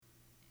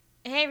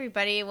Hey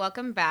everybody,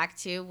 welcome back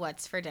to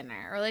What's for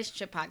Dinner, a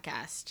relationship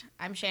podcast.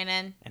 I'm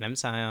Shannon. And I'm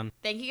Sion.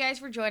 Thank you guys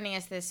for joining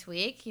us this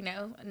week.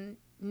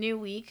 New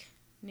week,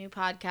 new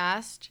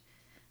podcast.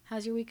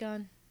 How's your week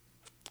going?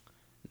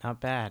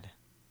 Not bad.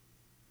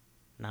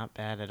 Not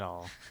bad at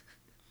all.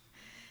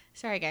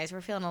 Sorry guys, we're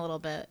feeling a little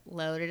bit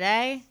low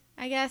today.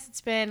 I guess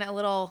this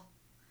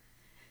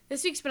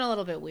week's been a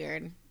little bit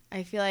weird.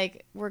 I feel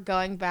like we're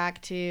going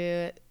back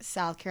to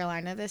South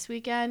Carolina this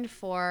weekend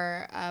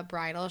for a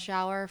bridal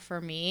shower for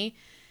me.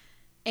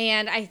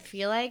 And I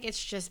feel like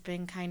it's just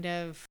been kind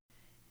of,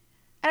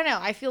 I don't know,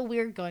 I feel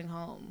weird going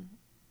home.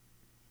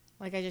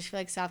 Like, I just feel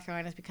like South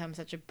Carolina's become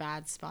such a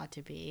bad spot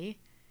to be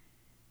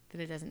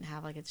that it doesn't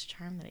have, like, its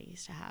charm that it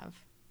used to have.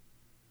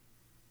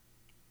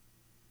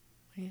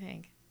 What do you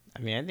think?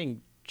 I think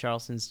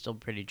Charleston's still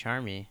pretty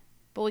charmy.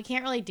 But we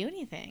can't really do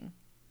anything.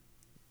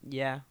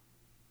 Yeah.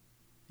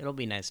 It'll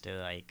be nice to,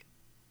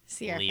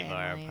 leave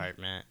our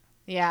apartment.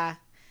 Yeah.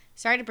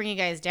 Sorry to bring you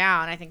guys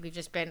down. I think we've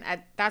just been,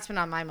 that's been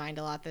on my mind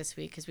a lot this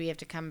week because we have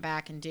to come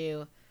back and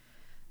do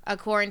a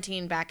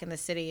quarantine back in the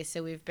city.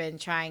 So we've been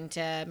trying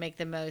to make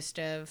the most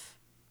of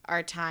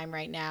our time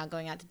right now,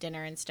 going out to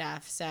dinner and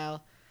stuff.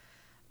 So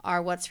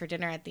our What's for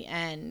Dinner at the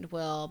end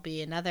will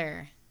be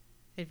another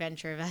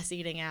adventure of us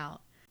eating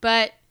out.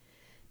 But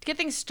to get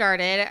things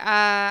started,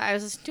 I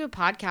was listening to a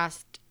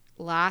podcast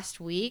last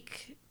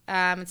week.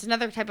 It's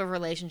another type of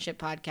relationship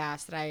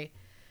podcast that I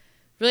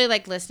really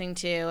like listening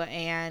to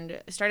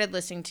and started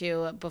listening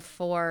to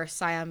before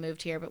Sion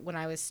moved here, but when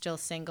I was still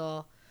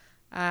single.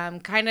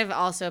 Kind of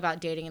also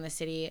about dating in the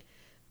city.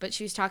 But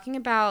she was talking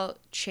about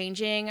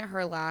changing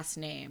her last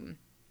name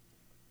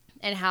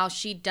and how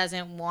she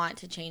doesn't want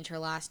to change her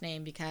last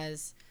name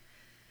because,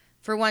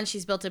 for one,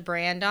 she's built a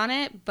brand on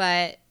it,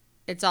 but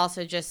it's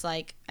also just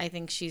like, I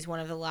think she's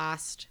one of the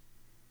last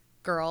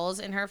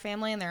girls in her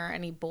family and there aren't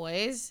any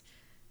boys.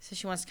 So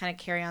she wants to kind of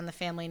carry on the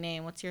family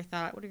name. What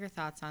are your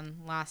thoughts on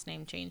last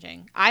name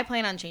changing? I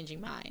plan on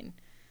changing mine,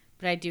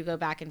 but I do go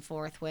back and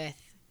forth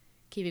with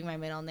keeping my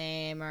middle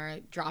name or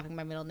dropping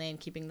my middle name,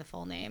 keeping the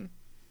full name.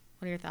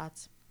 What are your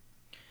thoughts?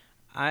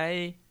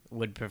 I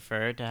would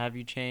prefer to have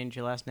you change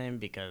your last name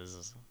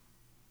because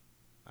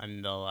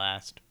I'm the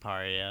last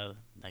paria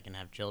that can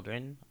have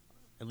children,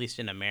 at least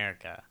in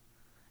America.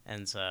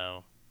 And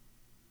so,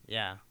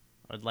 yeah,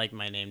 I would like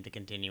my name to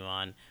continue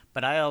on.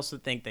 But I also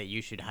think that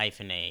you should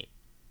hyphenate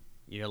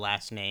your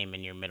last name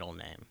and your middle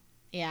name.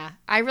 Yeah,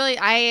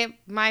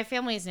 my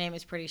family's name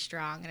is pretty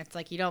strong, and it's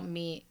like you don't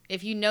meet,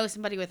 if you know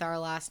somebody with our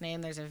last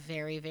name, there's a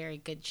very, very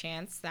good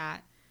chance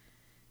that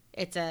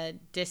it's a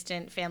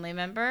distant family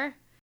member.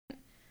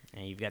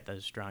 And you've got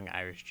those strong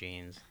Irish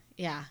genes.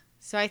 Yeah,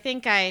 so I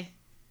think I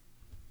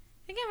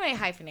might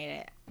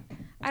hyphenate it.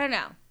 I don't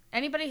know.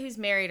 Anybody who's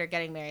married or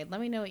getting married,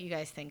 let me know what you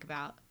guys think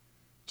about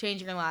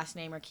changing your last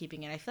name or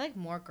keeping it. I feel like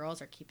more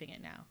girls are keeping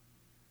it now.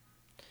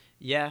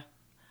 Yeah.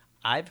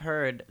 I've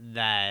heard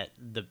that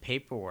the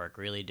paperwork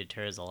really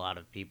deters a lot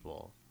of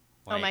people.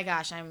 Oh my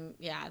gosh,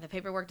 the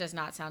paperwork does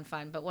not sound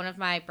fun. But one of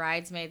my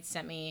bridesmaids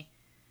sent me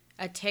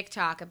a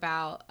TikTok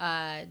about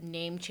a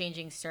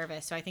name-changing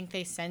service. So I think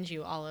they send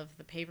you all of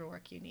the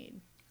paperwork you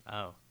need.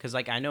 Oh, because,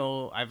 I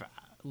know I've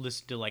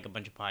listened to, a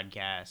bunch of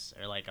podcasts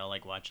or, I'll,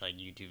 watch,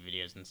 YouTube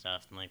videos and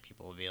stuff. And,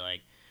 people will be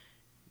like,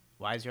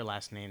 why is your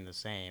last name the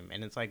same?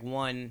 And it's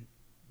one,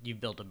 you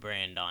built a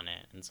brand on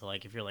it. And so,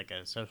 if you're,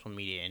 a social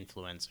media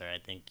influencer, I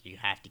think you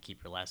have to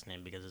keep your last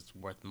name because it's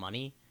worth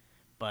money.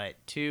 But,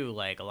 two,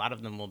 a lot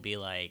of them will be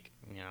I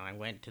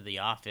went to the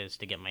office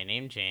to get my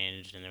name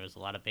changed, and there was a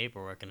lot of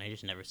paperwork, and I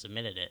just never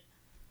submitted it.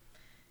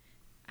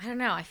 I don't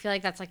know. I feel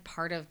like that's,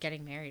 part of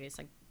getting married. It's,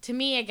 to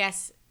me, I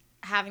guess,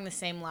 having the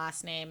same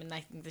last name, and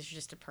I think this is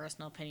just a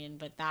personal opinion,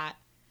 but that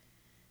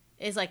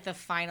is, the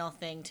final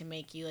thing to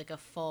make you, a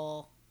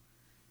full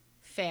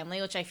family,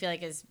 which I feel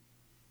like is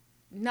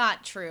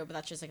not true, but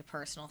that's just a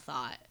personal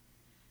thought.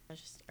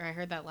 I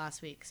heard that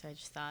last week, so I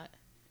just thought,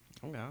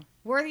 okay,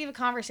 worthy of a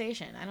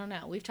conversation. I don't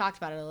know. We've talked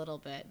about it a little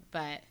bit,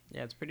 but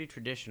yeah, it's pretty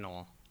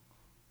traditional,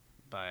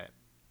 but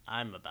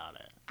I'm about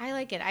it. I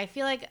like it. I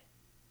feel like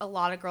a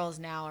lot of girls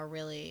now are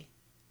really.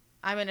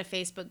 I'm in a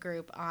Facebook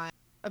group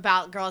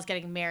about girls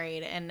getting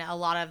married, and a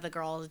lot of the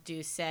girls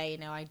do say,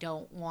 I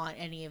don't want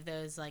any of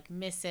those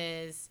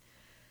Mrs.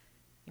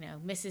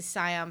 Mrs.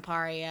 Sion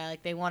Paria,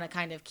 they want to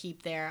kind of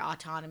keep their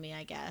autonomy,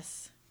 I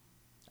guess.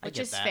 Which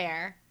is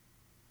fair.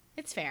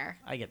 It's fair.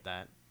 I get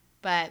that.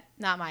 But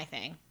not my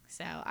thing.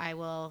 So I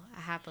will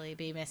happily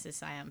be Mrs.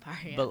 Sion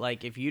Paria.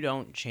 But, if you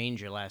don't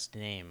change your last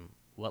name,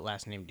 what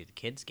last name do the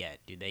kids get?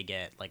 Do they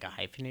get, a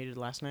hyphenated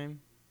last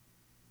name?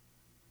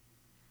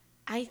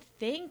 I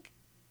think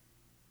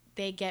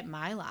they get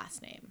my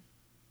last name.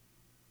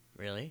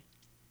 Really?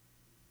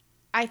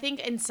 I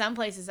think in some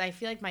places, I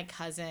feel like my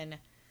cousin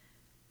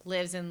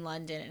lives in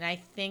London, and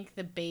I think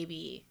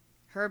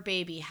her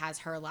baby has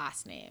her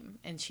last name,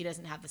 and she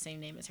doesn't have the same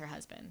name as her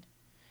husband.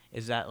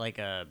 Is that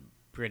a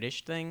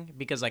British thing?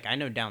 Because I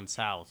know down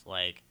south,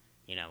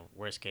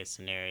 worst case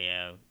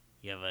scenario,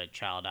 you have a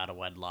child out of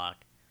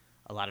wedlock,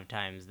 a lot of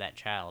times that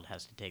child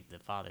has to take the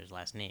father's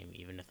last name,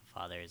 even if the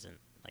father isn't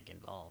like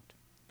involved.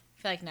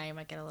 I feel like now you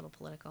might get a little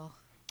political.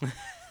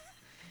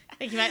 I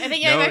think you might be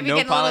getting a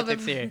little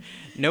politics bit. here.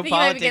 No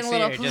politics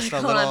here. Just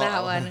a little on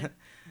that one.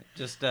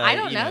 Just I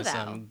don't know, though.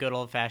 Some good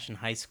old fashioned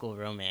high school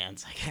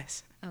romance, I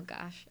guess. Oh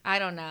gosh, I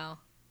don't know.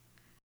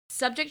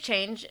 Subject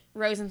change.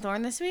 Rose and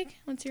Thorn this week.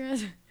 What's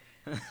yours?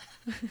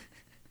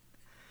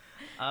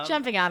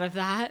 Jumping out of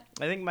that.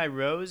 I think my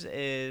rose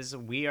is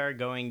we are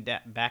going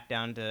back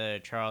down to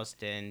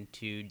Charleston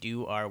to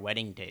do our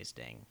wedding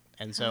tasting.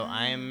 And so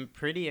I'm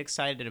pretty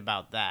excited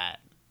about that.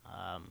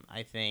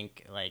 I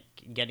think like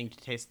getting to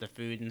taste the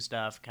food and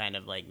stuff kind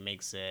of like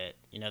makes it,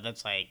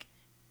 that's like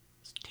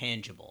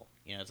tangible.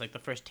 It's like the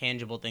first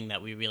tangible thing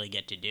that we really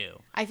get to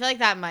do. I feel like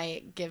that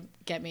might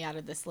get me out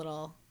of this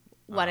little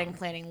wedding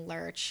planning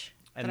lurch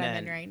that I'm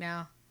in right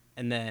now.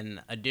 And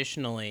then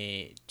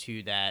additionally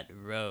to that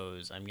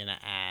rose, I'm going to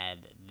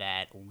add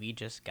that we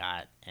just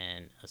got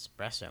an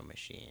espresso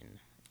machine.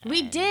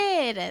 We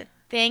did.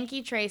 Thank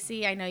you,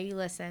 Tracy. I know you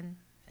listen.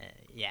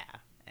 Yeah.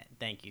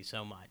 Thank you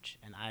so much.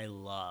 And I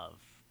love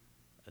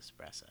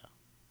espresso.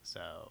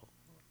 So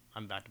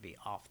I'm about to be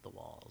off the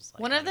walls.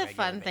 One of the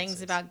fun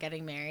things about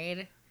getting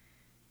married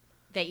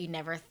that you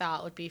never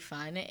thought would be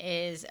fun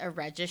is a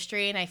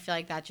registry. And I feel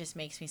like that just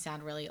makes me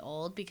sound really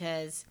old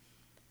because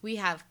we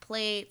have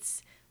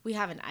plates, we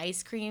have an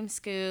ice cream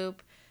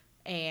scoop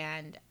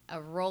and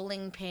a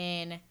rolling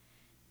pin.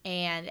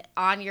 And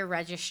on your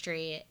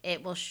registry,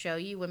 it will show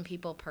you when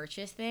people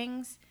purchase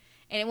things.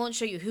 And it won't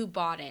show you who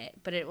bought it,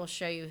 but it will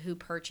show you who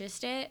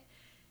purchased it.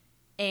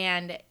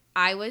 And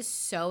I was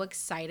so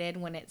excited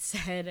when it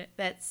said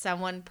that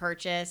someone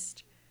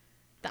purchased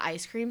the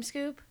ice cream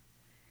scoop.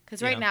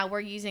 Because right now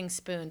we're using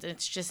spoons, and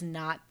it's just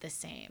not the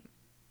same.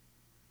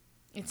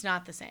 It's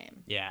not the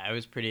same. Yeah, I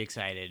was pretty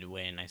excited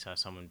when I saw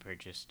someone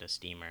purchased a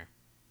steamer.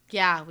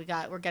 Yeah,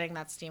 we're getting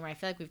that steamer. I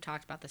feel like we've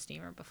talked about the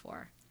steamer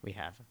before. We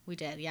have. We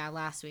did. Yeah,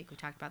 last week we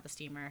talked about the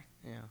steamer.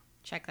 Yeah.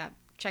 Check that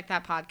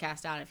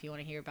podcast out if you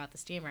want to hear about the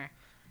steamer.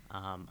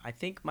 I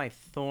think my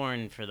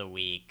thorn for the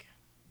week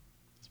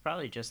is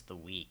probably just the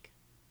week.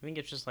 I think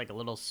it's just like a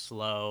little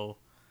slow.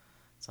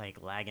 It's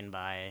like lagging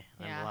by.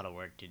 I have a lot of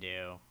work to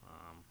do.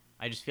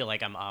 I just feel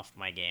like I'm off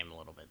my game a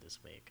little bit this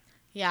week.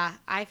 Yeah,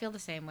 I feel the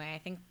same way. I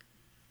think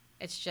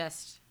it's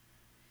just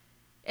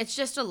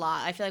a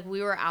lot. I feel like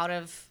we were out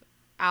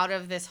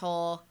of this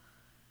whole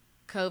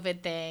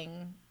COVID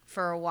thing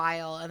for a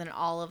while, and then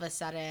all of a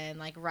sudden,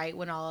 like right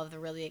when all of the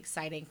really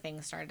exciting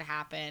things started to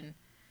happen,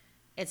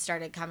 it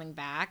started coming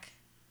back.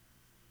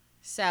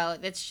 So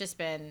it's just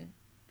been,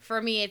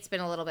 for me, it's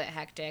been a little bit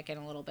hectic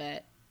and a little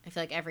bit, I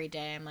feel like every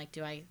day I'm like,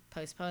 do I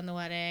postpone the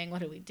wedding?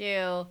 What do we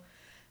do?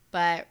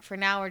 But for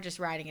now, we're just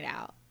riding it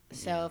out.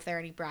 So if there are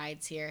any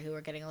brides here who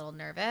are getting a little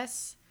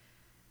nervous,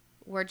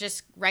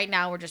 right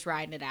now we're just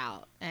riding it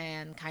out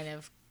and kind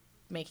of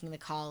making the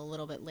call a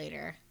little bit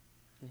later.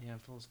 Yeah,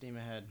 full steam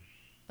ahead.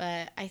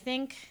 But I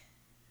think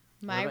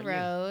my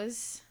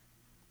rose,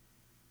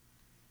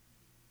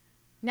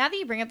 now that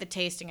you bring up the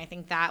tasting, I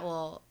think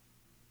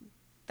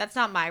that's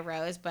not my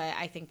rose, but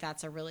I think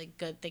that's a really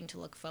good thing to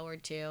look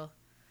forward to.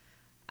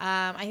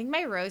 I think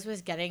my rose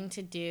was getting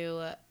to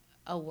do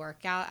a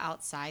workout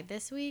outside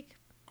this week.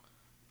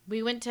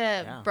 We went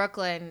to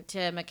Brooklyn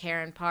to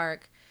McCarran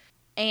Park,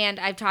 and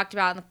I've talked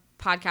about in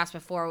the podcast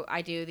before,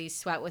 I do these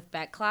Sweat with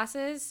Beck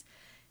classes,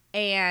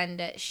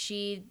 and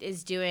she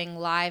is doing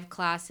live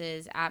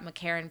classes at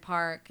McCarran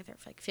Park. They're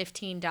like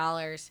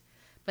 $15,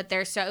 but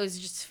it was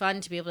just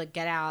fun to be able to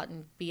get out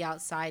and be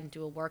outside and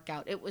do a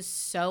workout. It was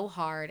so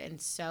hard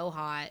and so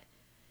hot,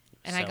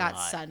 and I got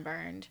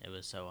sunburned. It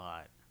was so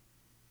hot.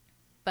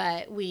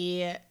 But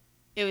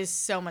it was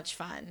so much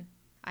fun.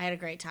 I had a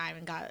great time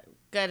and got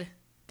good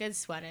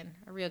sweating,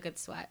 a real good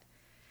sweat.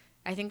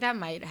 I think that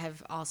might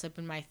have also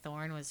been my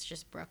thorn, was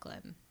just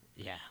Brooklyn.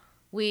 Yeah.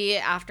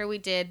 After we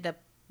did the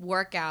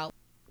workout,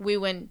 we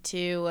went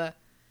to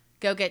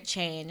go get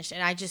changed,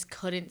 and I just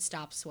couldn't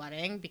stop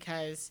sweating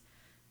because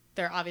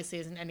there obviously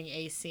isn't any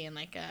AC in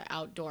like a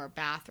outdoor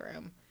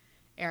bathroom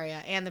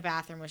area, and the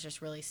bathroom was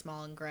just really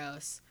small and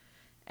gross.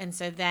 And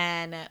so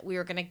then we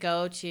were going to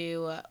go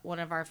to one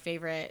of our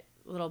favorite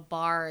little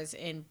bars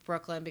in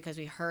Brooklyn because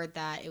we heard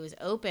that it was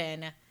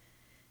open.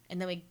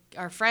 And then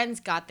our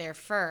friends got there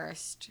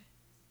first,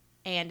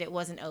 and it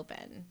wasn't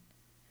open.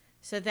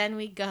 So then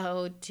we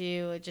go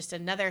to just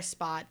another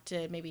spot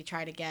to maybe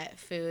try to get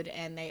food,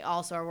 and they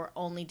also were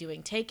only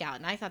doing takeout.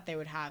 And I thought they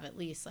would have at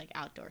least like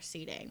outdoor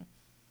seating.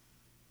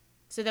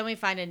 So then we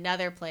find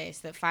another place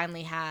that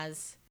finally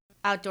has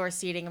outdoor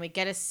seating, and we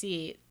get a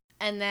seat.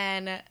 And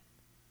then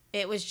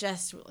it was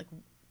just like,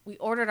 we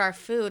ordered our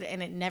food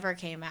and it never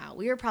came out.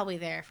 We were probably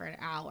there for an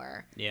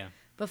hour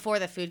before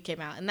the food came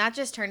out. And that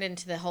just turned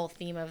into the whole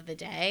theme of the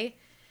day.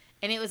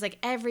 And it was like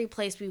every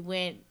place we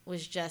went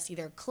was just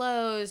either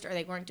closed or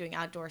they weren't doing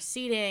outdoor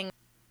seating.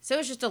 So it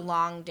was just a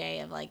long day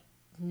of like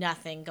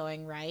nothing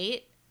going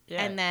right.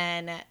 Yeah. And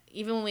then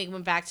even when we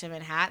went back to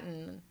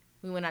Manhattan,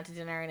 we went out to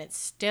dinner and it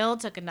still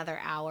took another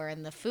hour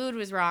and the food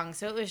was wrong.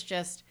 So it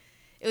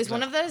It was It's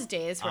one a of those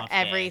days where off day.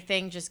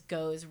 everything just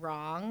goes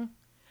wrong.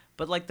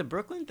 But like the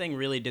Brooklyn thing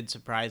really did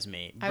surprise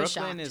me. I was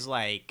Brooklyn shocked. is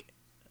like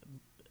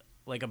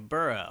a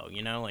borough,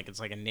 you know, like it's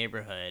like a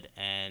neighborhood,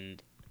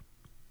 and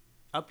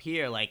up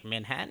here like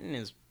Manhattan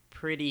is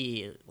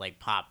pretty like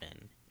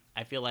poppin'.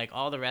 I feel like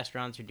all the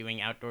restaurants are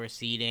doing outdoor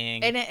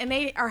seating. And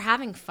they are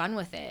having fun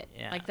with it.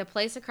 Yeah. Like the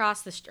place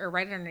across or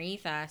right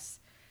underneath us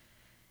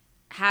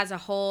has a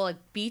whole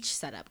like, beach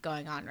setup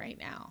going on right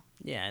now.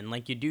 Yeah, and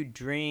like you do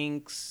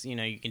drinks, you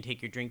know, you can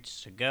take your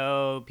drinks to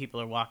go.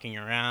 People are walking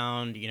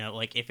around, you know,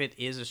 like if it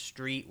is a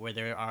street where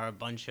there are a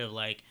bunch of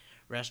like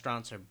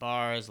restaurants or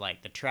bars,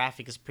 like the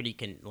traffic is pretty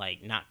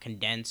like not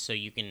condensed, so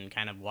you can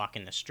kind of walk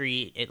in the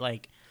street. It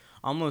like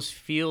almost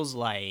feels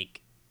like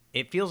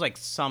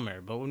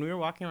summer, but when we were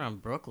walking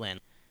around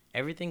Brooklyn,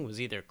 everything was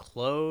either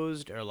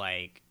closed or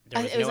like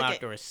there was It was no like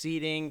outdoor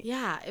seating.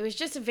 Yeah, it was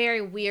just a very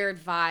weird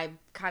vibe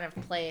kind of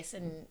place,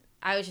 and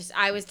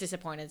I was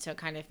disappointed, so it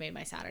kind of made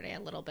my Saturday a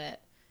little bit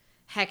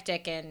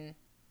hectic and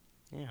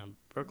Yeah,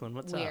 Brooklyn,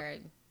 what's up?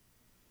 weird.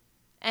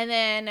 And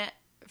then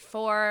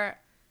for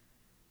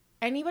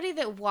anybody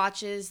that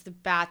watches The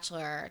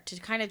Bachelor, to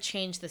kind of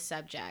change the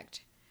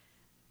subject,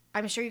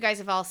 I'm sure you guys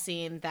have all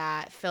seen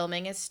that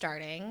filming is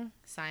starting.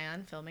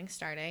 Scion, filming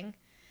starting.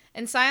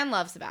 And Scion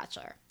loves The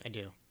Bachelor. I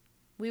do.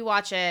 We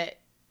watch it.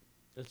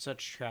 It's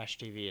such trash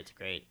TV. It's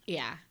great.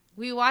 Yeah.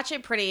 We watch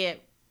it pretty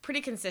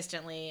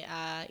consistently,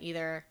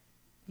 either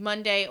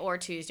Monday or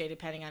Tuesday,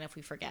 depending on if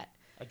we forget.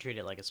 I treat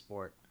it like a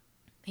sport.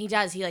 He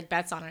does. He like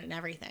bets on it and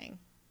everything.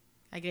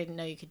 I didn't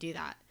know you could do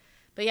that.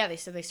 But yeah, they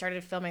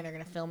started filming. They're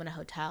going to film in a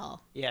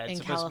hotel. Yeah, it's in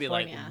supposed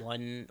California. to be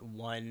like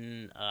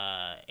one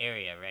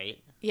area, right?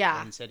 Yeah.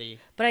 One city.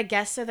 But I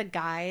guess so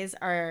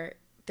they're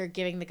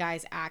giving the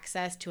guys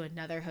access to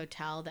another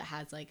hotel that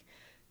has like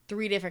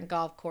 3 different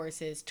golf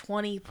courses,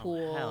 20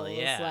 pools, hell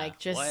yeah. like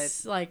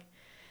just What? like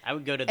I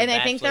would go to the And I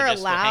Bachelor think they're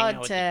just to hang allowed out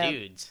with to- the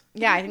dudes.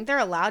 yeah, I think they're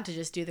allowed to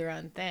just do their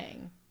own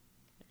thing.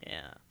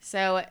 Yeah.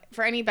 So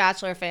for any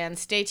Bachelor fans,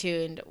 stay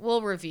tuned.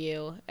 We'll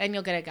review and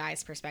you'll get a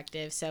guy's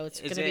perspective, so it's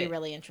going to be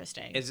really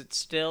interesting. Is it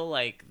still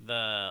like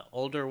the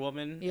older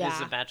woman Yeah. is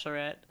the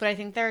Bachelorette? But I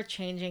think they're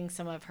changing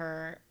some of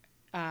her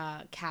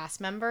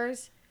cast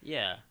members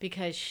Yeah.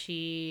 because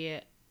she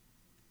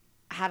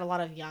had a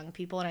lot of young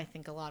people, and I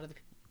think a lot of the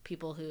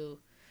people who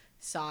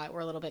saw it were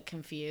a little bit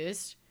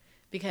confused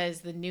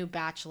because the new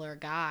Bachelor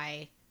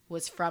guy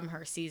was from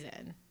her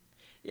season,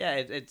 Yeah,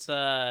 it's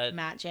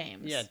Matt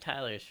James. yeah,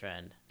 Tyler's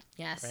friend,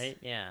 Yes. right?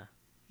 Yeah.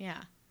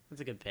 Yeah.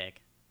 That's a good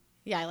pick.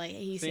 Yeah, I like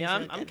he See, seems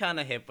I'm really good. kind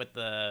of hip with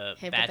the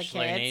Hip with the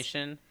Bachelor kids?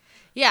 Nation.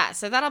 Yeah,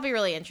 so that'll be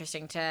really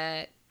interesting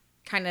to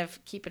kind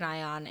of keep an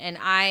eye on. And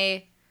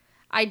I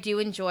do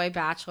enjoy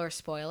Bachelor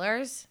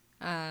spoilers.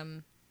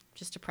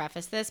 Just to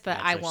preface this, but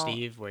Bachelor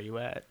Steve, where you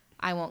at?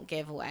 I won't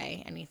give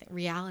away anything.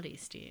 Reality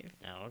Steve.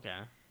 Oh, okay.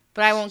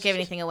 But I won't give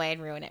anything away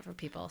and ruin it for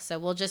people. So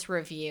we'll just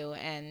review,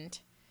 and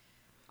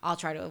I'll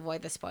try to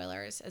avoid the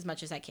spoilers as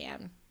much as I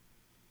can.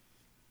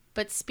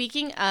 But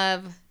speaking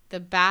of The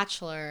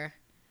Bachelor,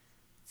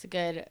 it's a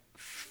good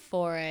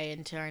foray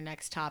into our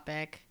next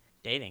topic.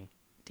 Dating.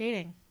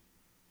 Dating.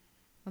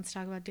 Let's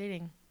talk about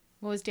dating.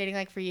 What was dating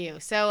like for you?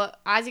 So,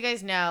 as you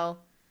guys know,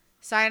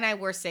 Sai and I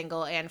were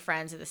single and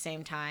friends at the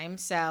same time.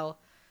 So,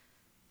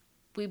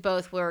 we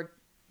both were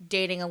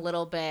dating a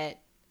little bit.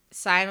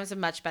 Sai was a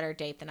much better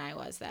date than I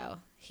was, though.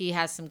 He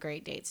has some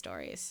great date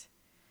stories.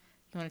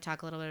 You want to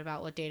talk a little bit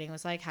about what dating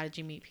was like? How did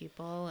you meet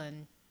people?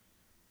 And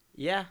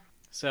Yeah.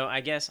 So I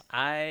guess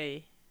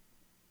I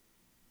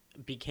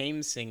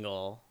became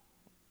single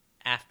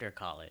after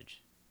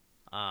college.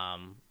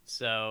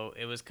 So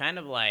it was kind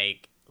of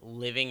like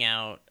living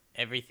out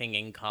everything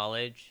in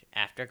college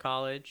after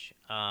college.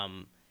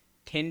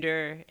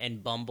 Tinder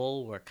and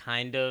Bumble were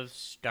kind of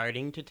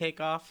starting to take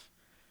off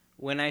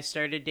when I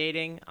started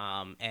dating.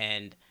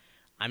 And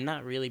I'm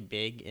not really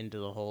big into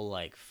the whole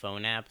like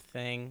phone app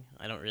thing.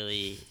 I don't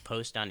really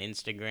post on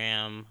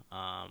Instagram.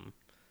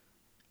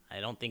 I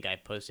don't think I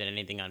posted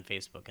anything on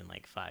Facebook in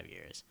like 5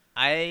 years.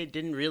 I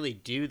didn't really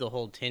do the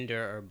whole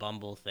Tinder or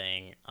Bumble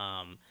thing.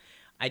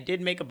 I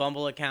did make a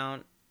Bumble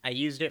account. I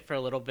used it for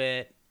a little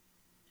bit.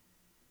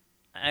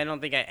 I don't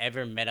think I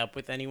ever met up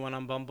with anyone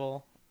on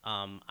Bumble.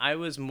 I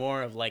was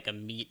more of like a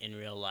meet in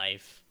real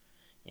life,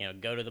 you know,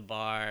 go to the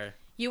bar.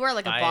 you were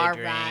like a Buy a bar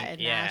drink, rat in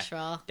yeah.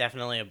 Nashville.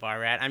 Definitely a bar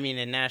rat. I mean,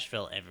 in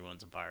Nashville,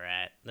 everyone's a bar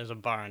rat. There's a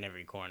bar on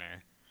every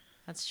corner.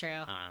 That's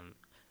true.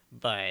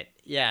 But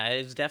yeah,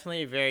 it was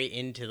definitely very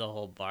into the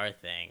whole bar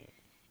thing.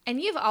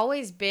 And you've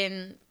always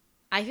been,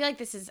 I feel like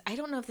this is, I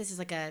don't know if this is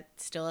like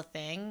still a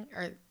thing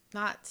or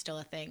not still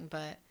a thing,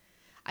 but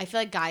I feel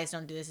like guys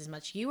don't do this as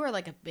much. You are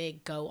like a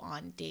big go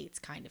on dates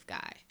kind of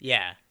guy.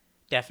 Yeah,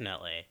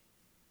 definitely.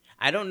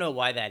 I don't know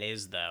why that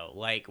is though.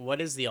 Like,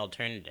 what is the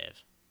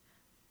alternative?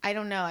 I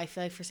don't know. I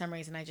feel like for some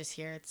reason I just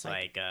hear it's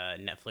like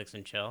Netflix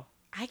and chill?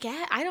 I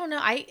don't know.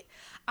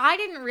 I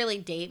didn't really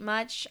date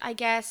much, I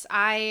guess.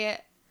 I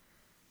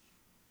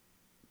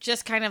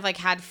just kind of like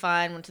had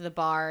fun, went to the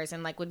bars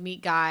and like would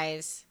meet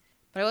guys,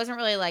 but I wasn't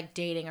really like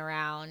dating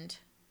around.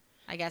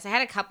 I guess I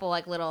had a couple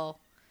like little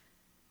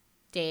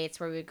dates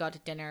where we would go out to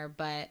dinner,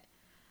 but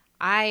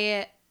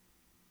I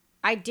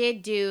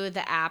did do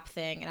the app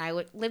thing, and I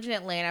lived in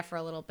Atlanta for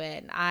a little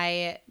bit, and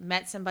I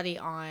met somebody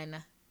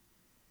on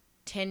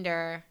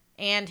Tinder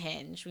and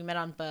Hinge. We met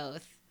on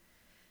both.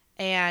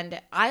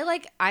 And I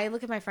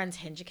look at my friends'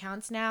 Hinge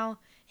accounts now.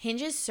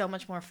 Hinge is so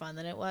much more fun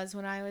than it was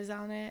when I was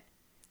on it.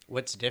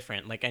 What's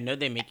different? Like, I know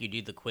they make you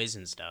do the quiz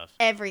and stuff.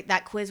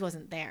 That quiz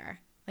wasn't there.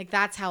 Like,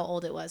 that's how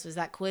old it was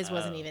that quiz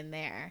wasn't even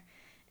there.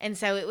 And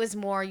so it was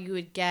more, you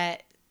would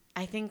get,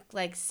 I think,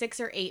 like 6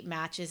 or 8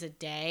 matches a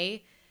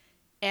day.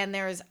 And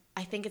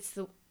I think it's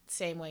the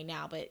same way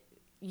now, but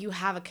you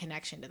have a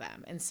connection to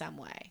them in some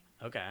way.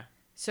 Okay.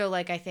 So,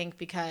 like, I think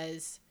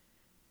because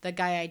the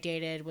guy I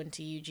dated went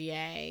to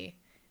UGA,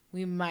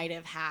 we might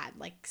have had,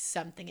 like,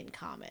 something in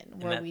common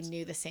where we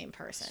knew the same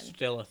person.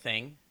 Still a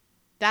thing?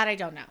 That I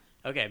don't know.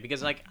 Okay,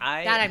 because, like,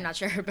 that I'm not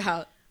sure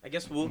about. I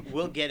guess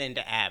we'll get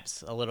into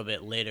apps a little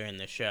bit later in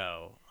the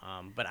show,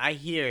 but I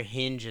hear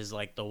Hinge is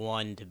like the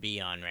one to be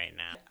on right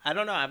now. I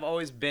don't know. I've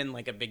always been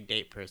like a big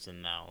date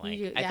person though.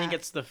 Like I think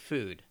it's the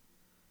food.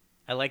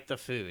 I like the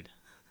food.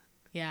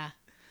 Yeah.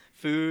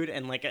 Food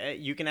and like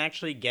you can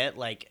actually get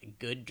like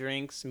good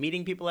drinks.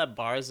 Meeting people at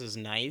bars is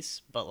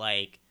nice, but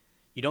like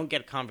you don't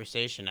get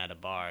conversation at a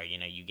bar. You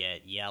know, you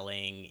get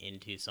yelling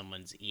into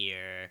someone's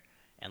ear.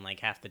 And,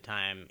 like, half the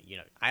time, you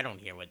know, I don't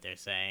hear what they're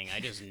saying. I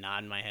just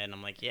nod my head and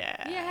I'm like,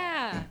 yeah.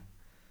 Yeah.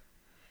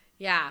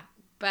 Yeah.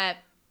 But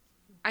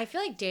I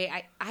feel like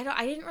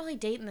I didn't really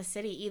date in the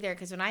city either,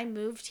 because when I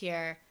moved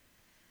here,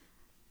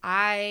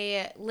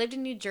 I lived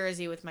in New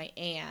Jersey with my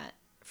aunt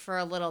for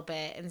a little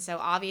bit. And so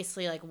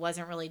obviously, like,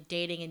 wasn't really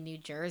dating in New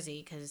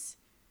Jersey, because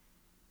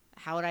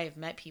how would I have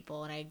met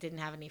people? And I didn't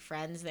have any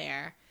friends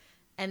there.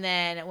 And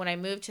then when I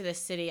moved to the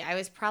city, I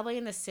was probably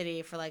in the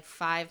city for like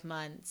 5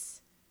 months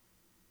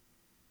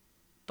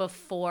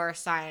before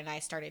Sion and I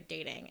started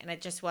dating, and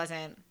it just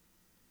wasn't,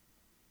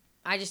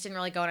 I just didn't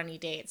really go on any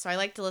dates. So I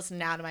like to listen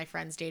now to my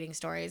friends' dating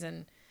stories,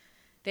 and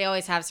they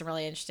always have some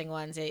really interesting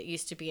ones. It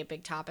used to be a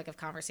big topic of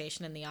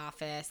conversation in the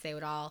office. They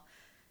would all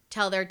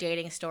tell their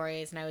dating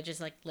stories, and I would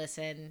just like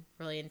listen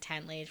really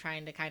intently,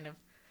 trying to kind of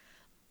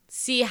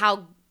see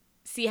how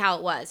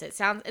it was. It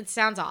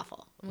sounds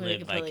awful. I'm gonna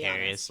Live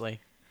vicariously.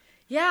 Honest.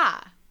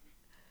 Yeah.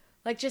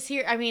 Like just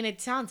hear, I mean,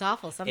 it sounds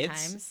awful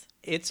sometimes.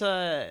 It's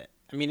a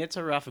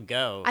rough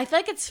go. I feel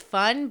like it's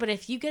fun, but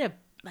if you get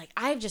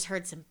I've just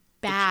heard some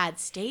bad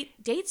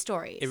date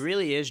stories. It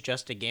really is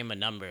just a game of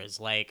numbers.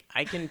 Like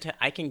I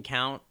can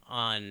count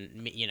on,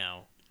 you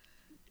know,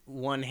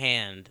 one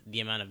hand the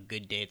amount of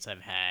good dates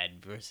I've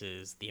had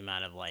versus the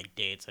amount of like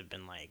dates I've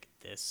been like,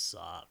 this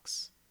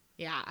sucks.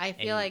 Yeah, I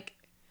feel like,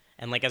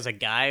 and like as a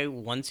guy,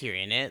 once you're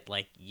in it,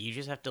 like you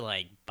just have to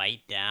like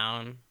bite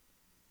down,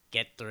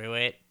 get through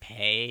it,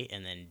 pay,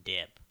 and then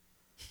dip.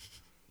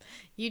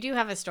 You do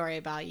have a story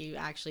about you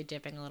actually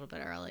dipping a little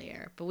bit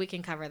earlier, but we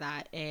can cover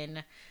that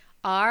in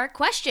our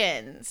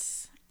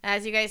questions.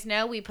 As you guys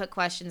know, we put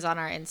questions on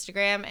our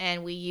Instagram,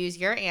 and we use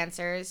your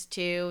answers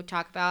to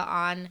talk about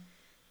on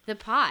the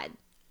pod.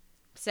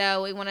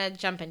 So we want to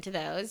jump into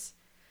those.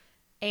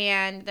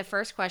 And the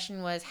first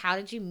question was, how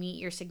did you meet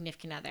your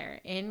significant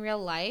other? In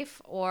real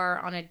life or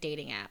on a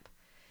dating app?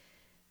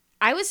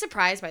 I was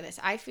surprised by this.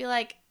 I feel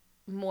like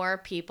more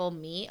people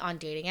meet on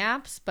dating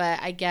apps, but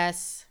I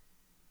guess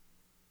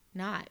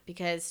not,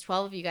 because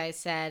 12 of you guys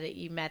said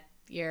you met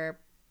your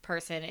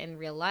person in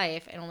real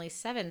life, and only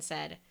 7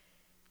 said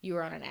you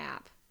were on an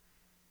app.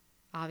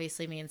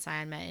 Obviously, me and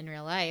Sion met in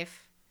real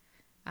life.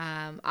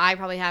 I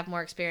probably have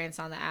more experience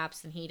on the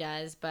apps than he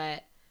does,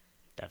 but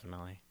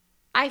definitely.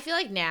 I feel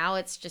like now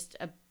it's just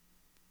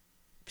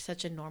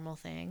such a normal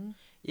thing.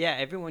 Yeah,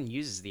 everyone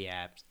uses the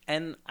apps,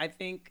 and I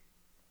think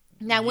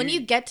now when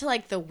you get to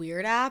like the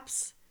weird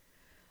apps,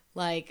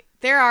 like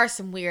there are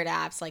some weird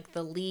apps, like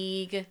The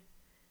League.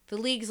 The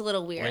League's a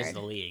little weird. Where's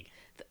The League?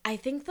 I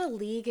think The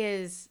League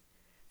is,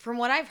 from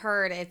what I've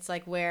heard, it's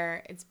like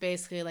where it's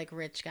basically like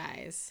rich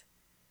guys.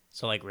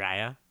 So like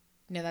Raya?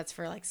 No, that's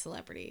for like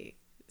celebrity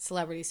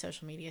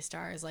social media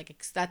stars.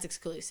 Like that's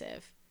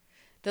exclusive.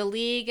 The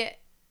League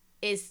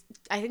is,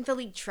 I think The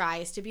League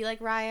tries to be like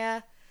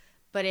Raya,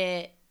 but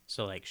it.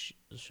 So like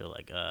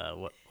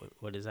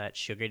what is that?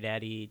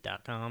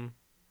 SugarDaddy.com?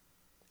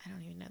 I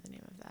don't even know the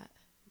name of that.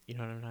 You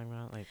know what I'm talking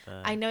about? Like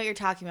I know what you're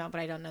talking about, but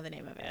I don't know the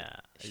name of it. Yeah.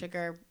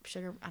 Sugar,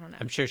 I don't know.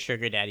 I'm sure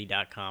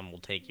SugarDaddy.com will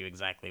take you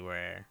exactly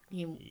where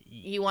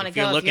you want to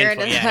go if you're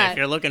into that. If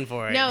you're looking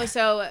for it. No,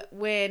 so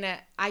when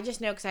I just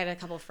know because I had a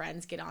couple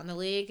friends get on The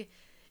League,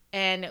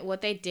 and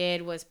what they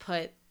did was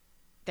put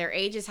their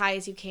age as high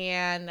as you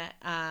can.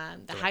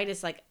 The height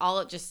is like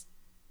all just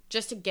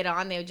to get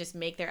on. They would just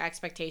make their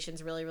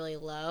expectations really, really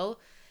low,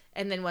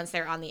 and then once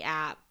they're on the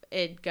app,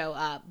 it'd go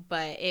up.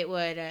 But it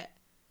would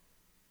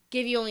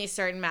give you only a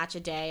certain match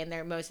a day,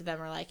 and most of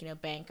them are like, you know,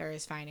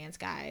 bankers, finance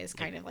guys,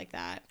 kind of like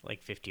that.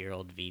 Like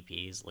 50-year-old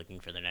VPs looking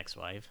for their next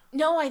wife?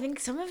 No, I think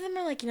some of them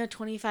are like, you know,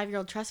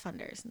 25-year-old trust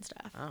funders and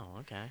stuff. Oh,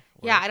 okay.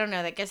 Well, yeah, I don't know.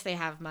 I guess they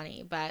have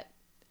money. But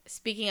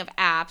speaking of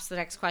apps, the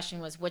next question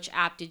was, which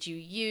app did you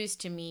use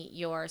to meet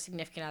your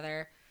significant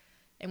other?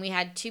 and we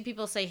had 2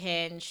 people say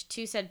Hinge,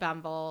 2 said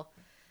Bumble,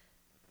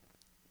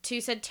 2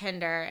 said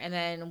Tinder, and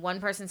then 1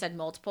 person said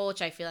multiple,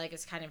 which I feel like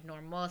is kind of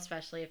normal,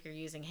 especially if you're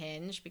using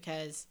Hinge,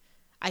 because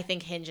I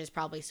think Hinge is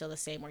probably still the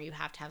same where you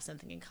have to have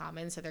something in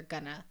common, so they're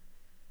gonna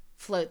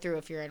float through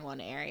if you're in one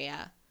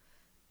area.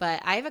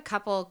 But I have a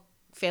couple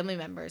family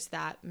members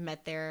that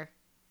met their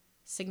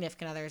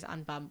significant others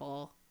on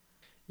Bumble.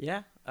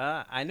 Yeah,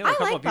 I know a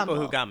couple of people Bumble.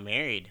 who got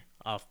married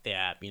off the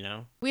app, you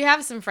know? We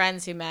have some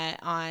friends who met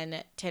on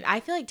Tinder. I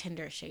feel like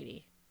Tinder is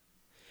shady.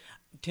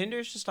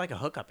 Tinder's just like a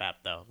hookup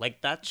app, though.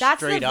 Like, that's the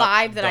straight up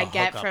vibe that the I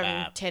get hookup from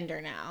app.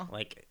 Tinder now.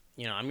 Like,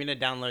 you know, I'm going to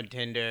download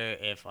Tinder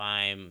if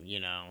I'm,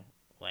 you know,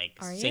 like,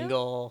 Are you?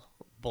 single,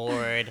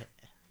 bored,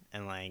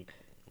 and, like,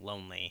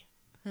 lonely.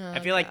 Oh,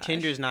 I feel like gosh.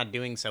 Tinder's not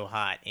doing so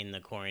hot in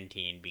the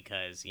quarantine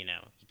because, you know,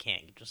 you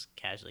can't just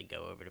casually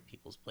go over to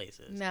people's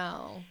places.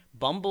 No.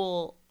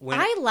 Bumble,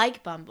 I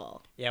like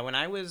Bumble. yeah, when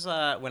I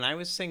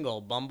was single,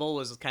 Bumble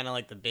was kind of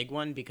like the big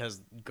one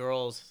because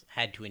girls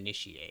had to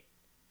initiate.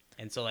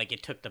 And so like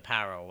it took the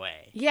power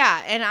away.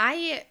 Yeah, and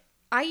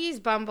I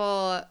used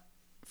Bumble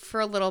for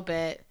a little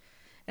bit,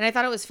 and I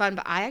thought it was fun,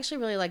 but I actually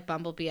really like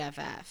Bumble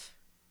BFF.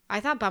 I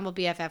thought Bumble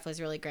BFF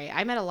was really great.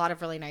 I met a lot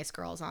of really nice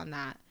girls on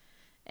that.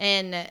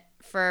 And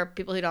for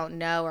people who don't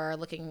know or are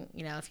looking,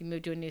 you know, if you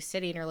move to a new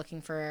city and you're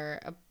looking for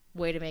a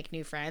way to make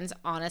new friends,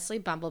 honestly,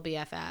 Bumble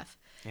BFF.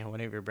 Yeah,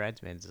 one of your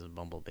bridesmaids is a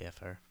Bumble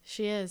BFR.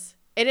 She is.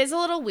 It is a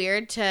little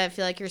weird to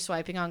feel like you're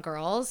swiping on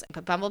girls,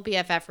 but Bumble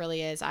BFF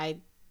really is.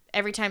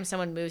 Every time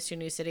someone moves to a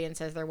new city and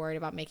says they're worried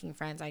about making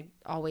friends, I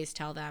always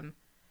tell them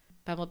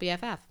Bumble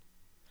BFF.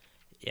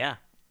 Yeah.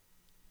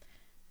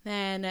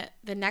 Then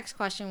the next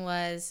question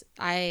was,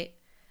 I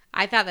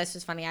thought this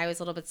was funny. I was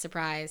a little bit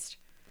surprised.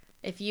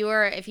 If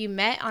you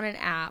met on an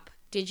app,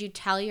 did you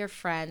tell your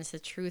friends the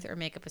truth or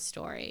make up a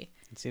story?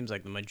 It seems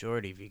like the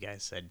majority of you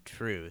guys said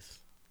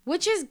truth.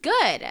 Which is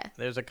good.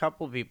 There's a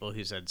couple people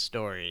who said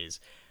stories.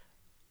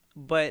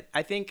 But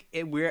I think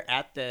we're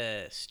at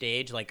the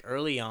stage, like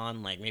early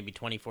on, like maybe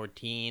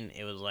 2014,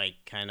 it was like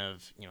kind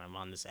of, you know, I'm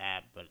on this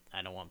app, but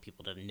I don't want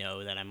people to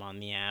know that I'm on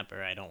the app,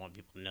 or I don't want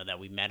people to know that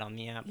we met on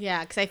the app.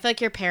 Yeah, because I feel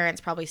like your parents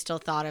probably still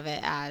thought of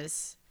it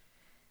as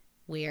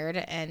weird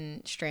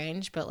and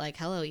strange, but like,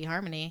 hello,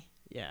 eHarmony.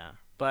 Yeah.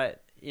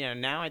 But, you know,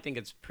 now I think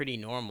it's pretty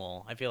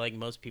normal. I feel like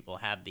most people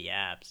have the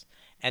apps.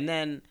 And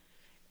then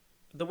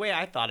the way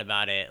I thought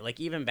about it, like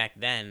even back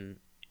then,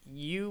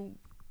 you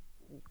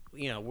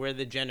know, we're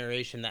the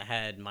generation that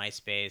had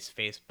MySpace,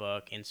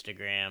 Facebook,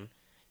 Instagram.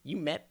 You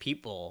met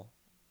people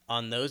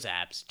on those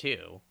apps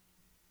too.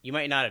 You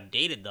might not have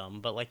dated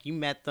them, but like you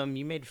met them,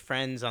 you made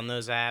friends on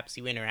those apps,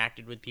 you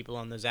interacted with people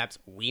on those apps.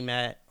 We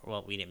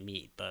didn't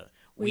meet, but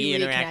we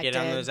interacted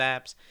on those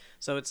apps.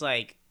 So it's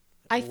like,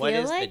 what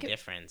is the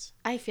difference?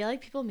 I feel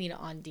like people meet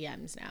on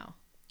DMs now.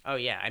 Oh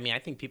yeah, I mean, I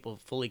think people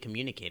fully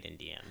communicate in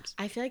DMs.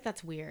 I feel like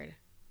that's weird.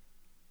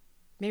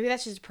 Maybe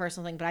that's just a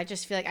personal thing, but I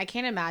just feel like I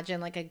can't imagine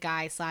like a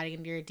guy sliding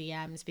into your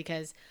DMs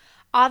because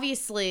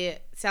obviously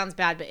it sounds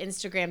bad, but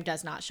Instagram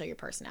does not show your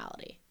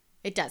personality.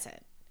 It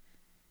doesn't.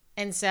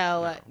 And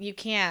so you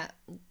can't,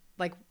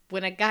 like,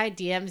 when a guy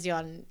DMs you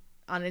on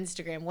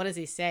Instagram, what does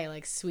he say?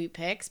 Like, sweet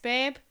pics,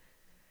 babe?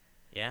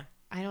 Yeah.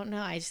 I don't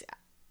know.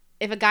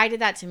 If a guy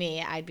did that to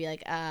me, I'd be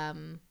like,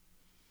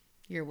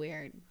 you're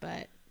weird.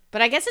 But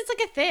I guess it's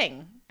like a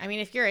thing. I mean,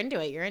 if you're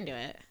into it, you're into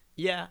it.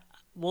 Yeah.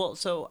 Well,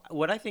 so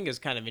what I think is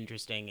kind of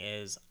interesting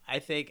is I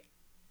think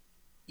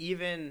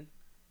even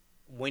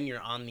when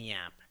you're on the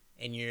app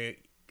and you're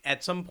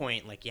at some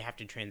point, like, you have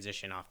to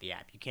transition off the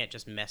app. You can't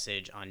just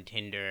message on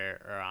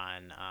Tinder or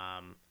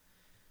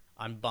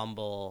on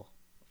Bumble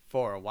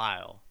for a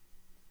while.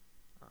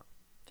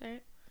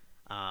 Right.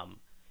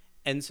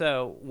 And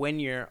so when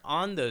you're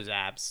on those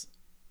apps,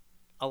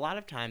 a lot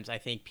of times I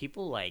think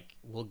people like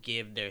will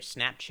give their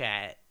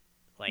Snapchat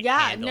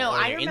handle or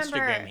I your remember,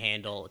 Instagram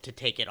handle to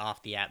take it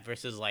off the app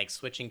versus like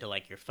switching to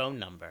like your phone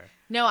number.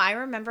 No, I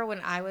remember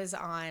when I was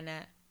on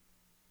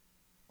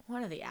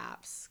one of the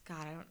apps.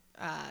 God,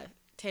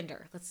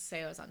 Tinder. Let's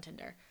say I was on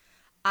Tinder.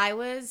 I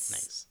was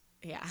Nice.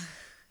 Yeah,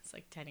 it's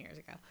like 10 years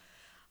ago.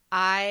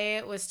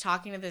 I was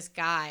talking to this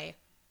guy,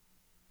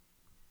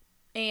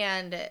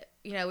 and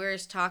you know, we were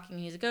just talking.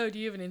 He's like, "Oh, do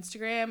you have an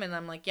Instagram?" And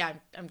I'm like, "Yeah,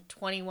 I'm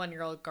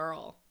 21-year-old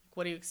girl.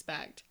 What do you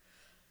expect?"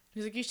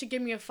 He's like, "You should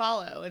give me a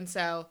follow." And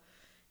so,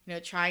 you know,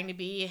 trying to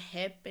be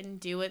hip and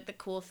do what the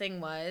cool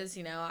thing was,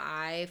 you know,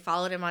 I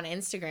followed him on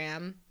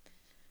Instagram,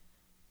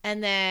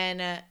 and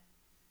then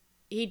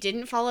he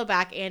didn't follow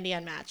back and he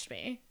unmatched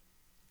me.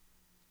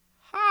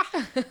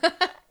 Ha!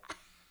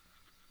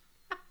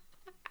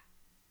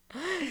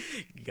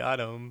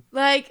 Got him.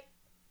 Like,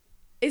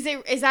 is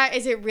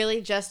it really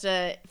just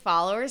a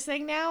followers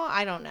thing now?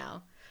 I don't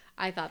know.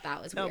 I thought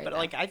that was weird. No, but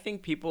like I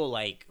think people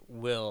like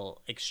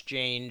will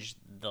exchange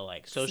the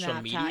like social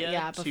Snapchat,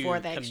 media before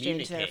they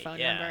exchange their communicate, phone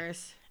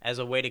numbers. as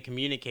a way to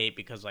communicate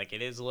because like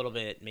it is a little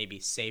bit maybe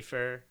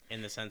safer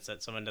in the sense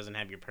that someone doesn't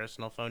have your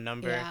personal phone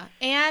number. Yeah,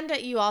 and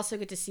you also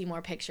get to see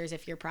more pictures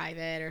if you're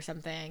private or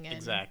something. And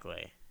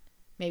exactly.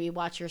 maybe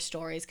watch your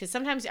stories. Because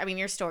sometimes, I mean,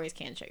 your stories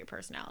can show your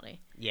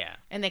personality. Yeah.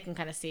 And they can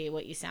kind of see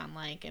what you sound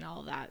like and all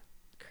of that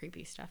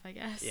creepy stuff, I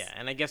guess. Yeah,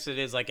 and I guess it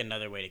is like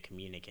another way to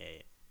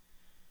communicate.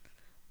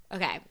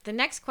 Okay, the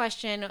next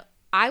question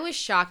I was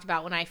shocked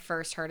about when I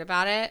first heard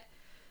about it.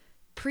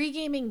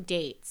 Pre-gaming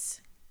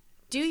dates.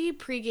 Do you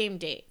pre-game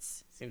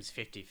dates? Seems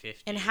 50-50.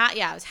 And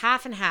yeah, it was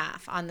half and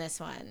half on this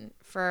one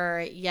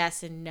for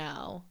yes and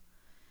no.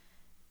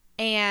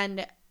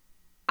 And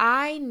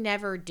I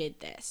never did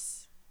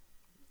this.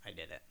 I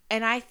did it.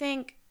 And I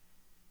think,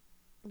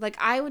 like,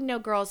 I would know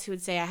girls who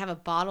would say I have a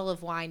bottle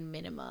of wine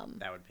minimum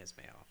That would piss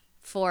me off.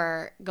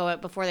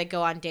 before they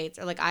go on dates,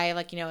 or like I have,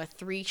 like, you know, a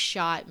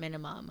 3-shot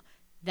minimum.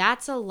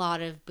 That's a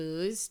lot of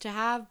booze to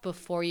have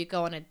before you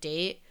go on a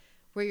date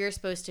where you're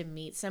supposed to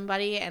meet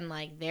somebody and,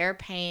 like, they're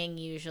paying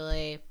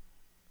usually.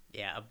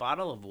 Yeah, a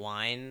bottle of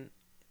wine,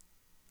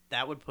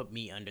 that would put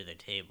me under the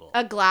table.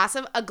 A glass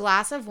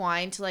of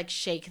wine to, like,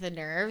 shake the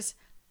nerves,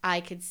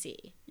 I could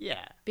see.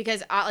 Yeah.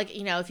 Because, like,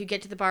 you know, if you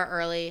get to the bar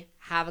early,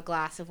 have a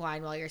glass of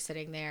wine while you're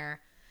sitting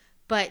there.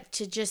 But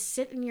to just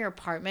sit in your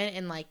apartment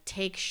and, like,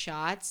 take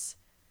shots.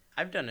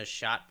 I've done a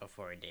shot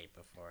before a date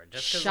before.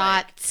 Just 'cause,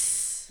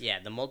 Shots. Like, yeah,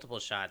 the multiple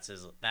shots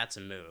that's a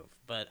move.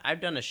 But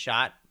I've done a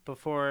shot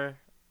before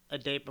a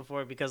date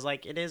before because,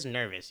 like, it is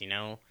nervous, you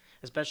know?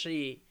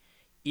 Especially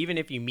even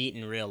if you meet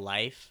in real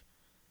life,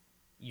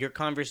 your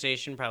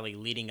conversation probably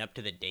leading up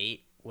to the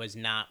date was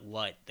not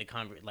what the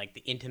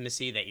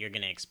intimacy that you're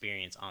going to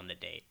experience on the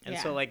date. And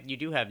so, like, you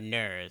do have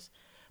nerves.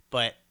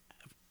 But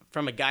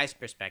from a guy's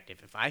perspective,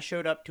 if I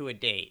showed up to a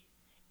date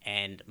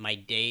and my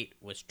date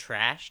was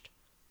trashed,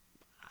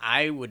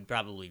 I would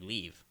probably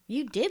leave.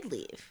 You did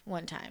leave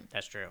one time.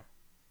 That's true.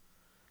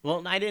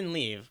 Well, I didn't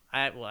leave.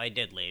 I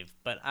did leave,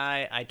 but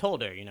I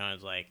told her, you know, I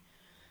was like,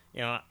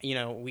 you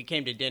know, we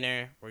came to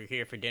dinner. We're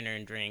here for dinner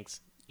and drinks.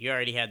 You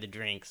already had the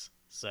drinks,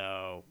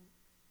 so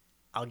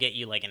I'll get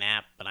you like an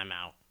app, but I'm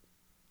out.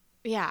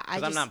 Yeah,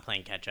 because I'm not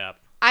playing catch up.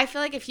 I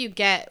feel like if you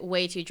get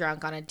way too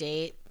drunk on a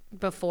date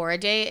before a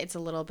date, it's a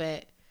little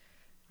bit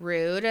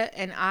rude.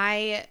 And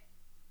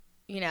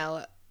you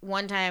know,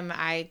 one time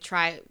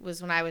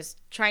was when I was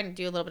trying to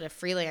do a little bit of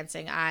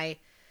freelancing. I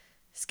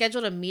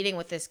scheduled a meeting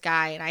with this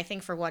guy, and I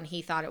think for one,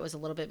 he thought it was a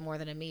little bit more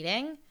than a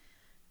meeting.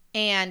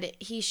 And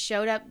he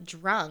showed up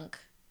drunk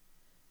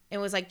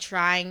and was, like,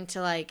 trying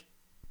to, like,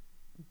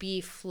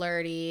 be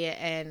flirty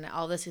and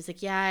all this. He's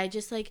like, yeah, I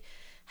just, like,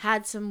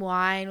 had some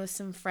wine with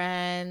some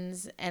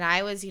friends. And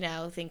I was, you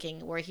know,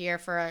 thinking, we're here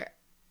for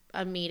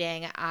a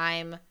meeting.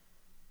 I'm,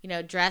 you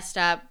know, dressed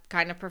up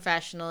kind of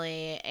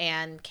professionally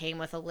and came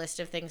with a list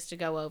of things to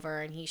go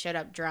over. And he showed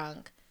up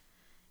drunk.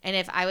 And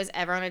if I was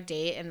ever on a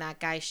date and that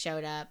guy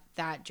showed up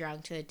that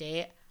drunk to the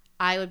date,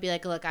 I would be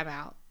like, look, I'm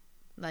out.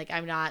 Like,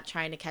 I'm not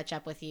trying to catch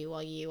up with you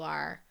while you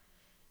are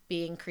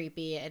being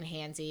creepy and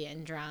handsy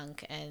and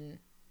drunk. And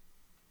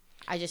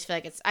I just feel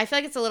like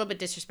it's a little bit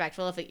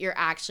disrespectful if you're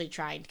actually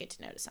trying to get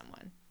to know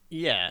someone.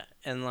 Yeah,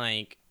 and,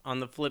 like, on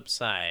the flip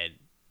side,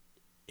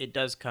 it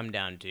does come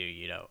down to,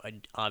 you know,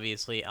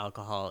 obviously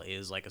alcohol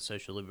is like a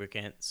social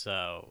lubricant,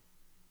 so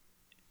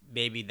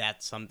maybe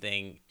that's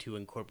something to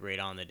incorporate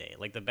on the date.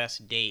 Like, the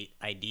best date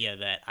idea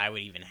that I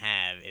would even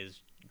have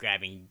is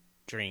grabbing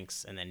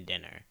drinks and then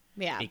dinner.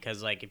 Yeah.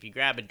 Because, like, if you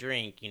grab a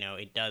drink, you know,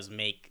 it does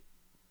make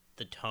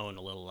the tone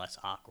a little less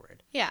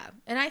awkward. Yeah.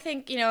 And I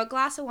think, you know, a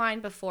glass of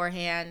wine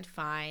beforehand,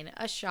 fine.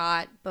 A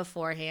shot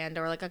beforehand,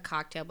 or like a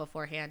cocktail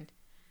beforehand.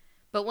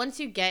 But once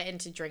you get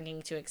into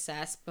drinking to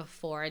excess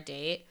before a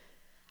date,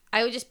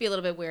 I would just be a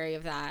little bit wary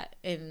of that.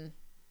 And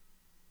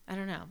I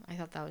don't know. I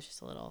thought that was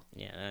just a little...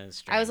 Yeah, that is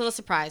strange. I was a little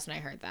surprised when I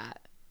heard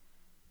that.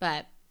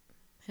 But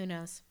who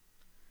knows?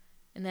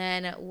 And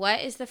then, what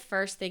is the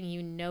first thing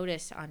you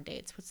notice on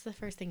dates? What's the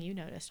first thing you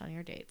noticed on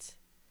your dates?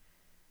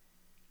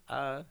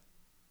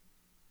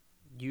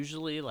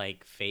 Usually,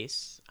 like,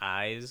 face,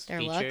 eyes, Their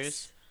features.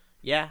 looks?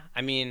 Yeah,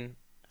 I mean,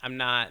 I'm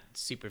not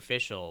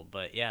superficial,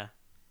 but yeah.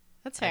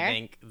 That's fair. I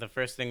think the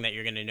first thing that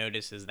you're going to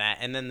notice is that.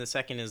 And then the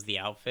second is the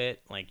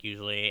outfit. Like,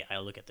 usually I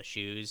look at the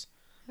shoes.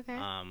 Okay.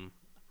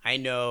 I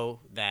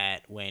know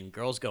that when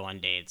girls go on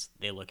dates,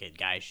 they look at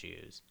guys'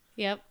 shoes.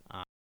 Yep.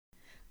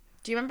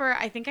 Do you remember,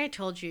 I think I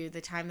told you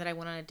the time that I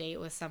went on a date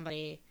with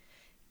somebody,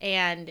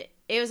 and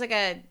it was like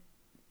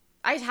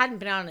I hadn't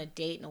been on a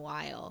date in a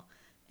while.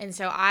 And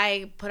so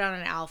I put on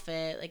an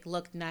outfit, like,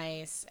 looked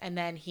nice, and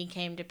then he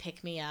came to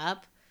pick me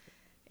up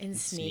in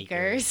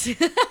sneakers.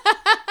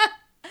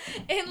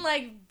 In,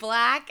 like,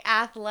 black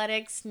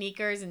athletic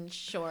sneakers and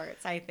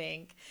shorts, I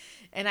think.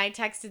 And I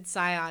texted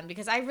Scion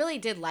because I really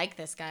did like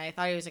this guy. I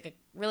thought he was, like, a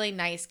really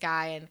nice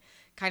guy and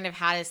kind of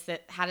had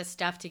his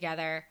stuff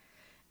together.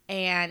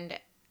 And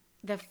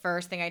the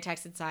first thing I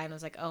texted Scion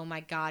was like, oh my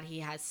God,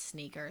 he has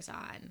sneakers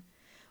on.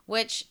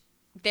 Which...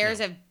 There's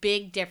a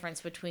big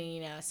difference between,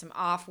 you know, some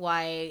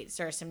Off-Whites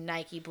or some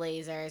Nike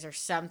Blazers or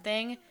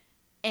something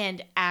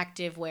and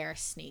active wear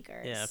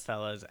sneakers. Yeah,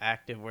 fellas,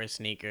 active wear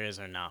sneakers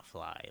are not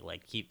fly.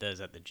 Like, keep those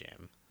at the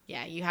gym.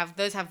 Yeah,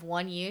 those have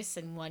one use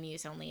and one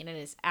use only, and it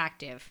is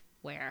active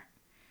wear.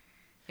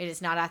 It is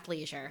not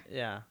athleisure.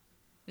 Yeah.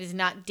 It It is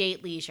not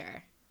date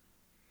leisure.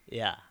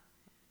 Yeah.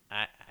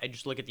 I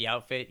just look at the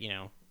outfit, you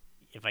know,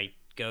 if I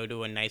go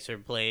to a nicer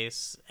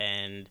place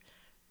and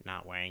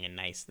not wearing a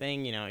nice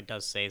thing, you know, it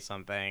does say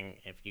something.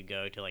 If you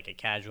go to like a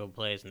casual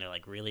place and they're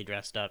like really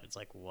dressed up, it's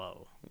like,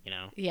 whoa, you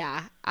know?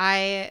 Yeah.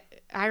 I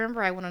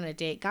remember I went on a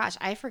date. Gosh,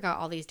 I forgot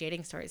all these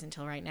dating stories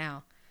until right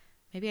now.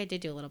 Maybe I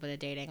did do a little bit of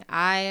dating.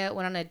 I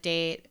went on a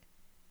date,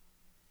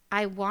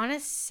 I want to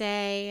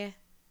say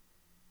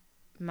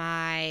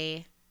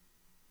my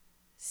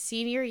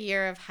senior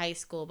year of high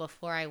school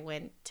before I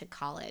went to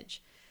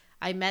college.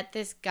 I met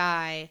this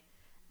guy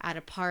at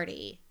a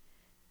party,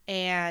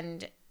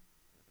 and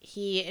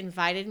he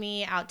invited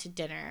me out to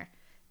dinner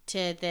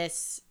to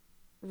this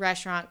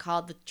restaurant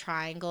called the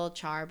Triangle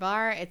Char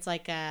Bar. It's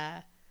like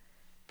a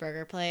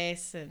burger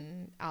place,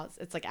 and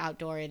it's like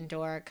outdoor,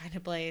 indoor kind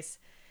of place.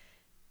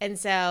 And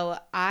so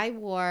I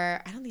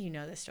don't think you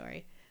know this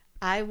story.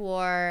 I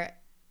wore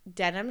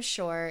denim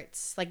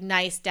shorts, like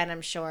nice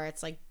denim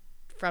shorts, like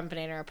from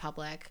Banana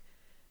Republic,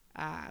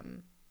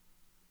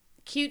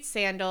 cute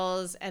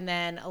sandals, and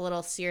then a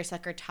little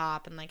seersucker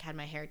top, and like had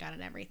my hair done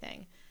and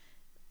everything.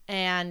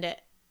 And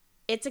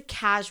it's a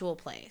casual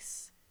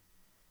place.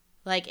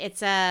 Like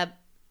it's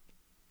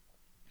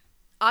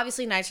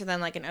obviously nicer than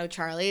like an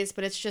O'Charlie's,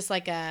 but it's just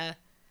like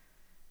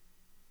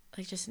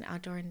just an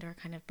outdoor indoor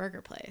kind of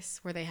burger place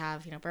where they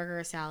have, you know,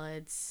 burger,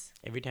 salads.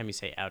 Every time you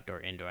say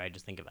outdoor indoor, I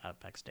just think of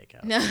Outback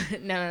Steakhouse.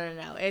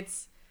 No.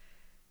 It's,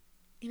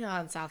 you know,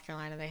 out in South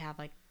Carolina they have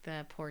like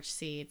the porch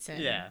seats,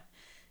 and Yeah.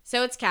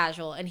 so it's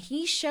casual. And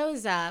he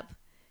shows up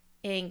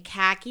in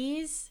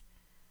khakis,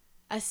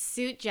 a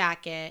suit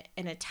jacket,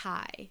 and a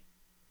tie.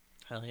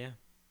 Hell yeah.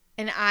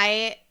 And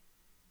I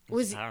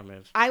It's a power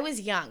move. I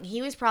was young.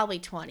 He was probably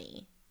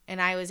 20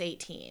 and I was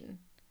 18.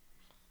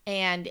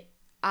 And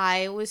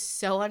I was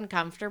so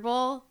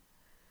uncomfortable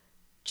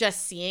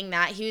just seeing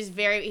that.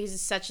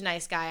 He's such a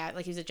nice guy.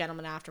 Like, he was a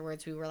gentleman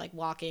afterwards. We were like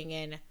walking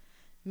in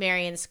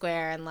Marion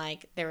Square, and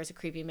like there was a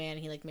creepy man.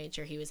 He like made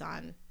sure he was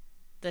on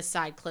the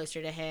side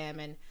closer to him,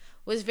 and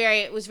was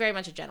very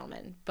much a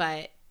gentleman.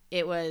 But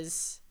that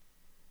was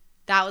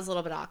a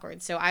little bit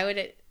awkward. So I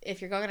would,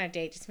 if you're going on a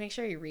date, just make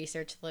sure you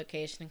research the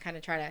location and kind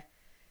of try to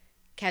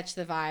catch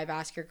the vibe.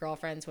 Ask your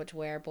girlfriends what to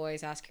wear.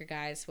 Boys, ask your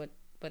guys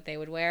what they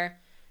would wear.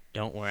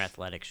 Don't wear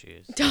athletic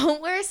shoes.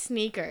 Don't wear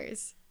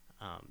sneakers.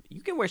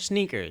 You can wear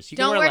sneakers.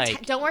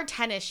 Don't wear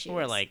tennis shoes.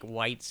 Wear like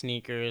white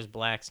sneakers,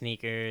 black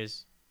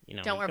sneakers. You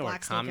know, don't wear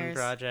black common sneakers.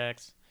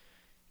 Projects.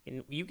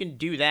 You can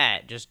do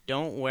that. Just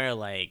don't wear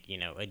like, you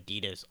know,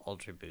 Adidas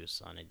Ultra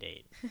Boosts on a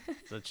date.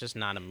 So it's just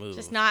not a move.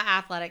 Just not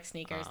athletic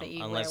sneakers that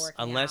you wear working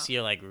unless out.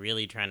 You're like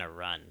really trying to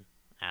run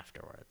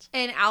afterwards.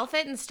 And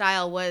outfit and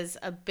style was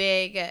a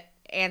big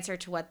answer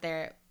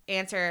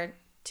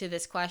to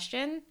this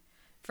question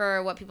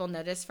for what people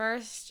notice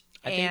first.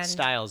 I think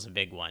style is a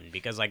big one,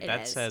 because like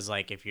that says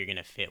like if you're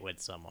gonna fit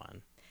with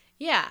someone.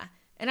 Yeah.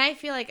 And I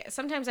feel like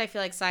sometimes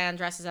Sion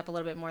dresses up a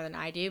little bit more than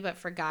I do, but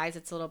for guys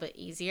it's a little bit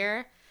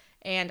easier.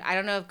 And I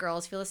don't know if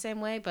girls feel the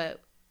same way,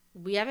 but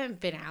we haven't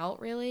been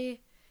out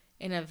really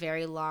in a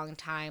very long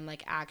time,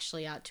 like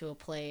actually out to a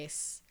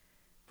place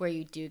where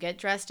you do get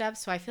dressed up.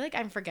 So I feel like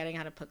I'm forgetting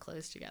how to put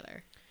clothes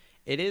together.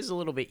 It is a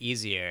little bit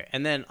easier.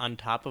 And then on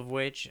top of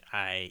which,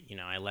 I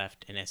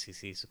left an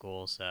SEC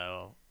school,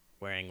 so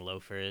wearing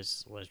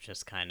loafers was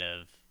just kind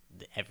of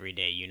the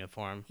everyday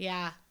uniform.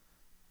 Yeah.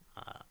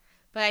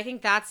 But I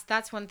think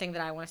that's one thing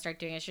that I want to start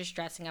doing, is just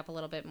dressing up a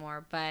little bit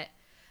more. But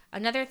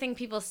another thing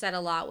people said a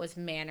lot was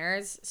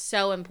manners.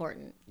 So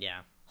important. Yeah.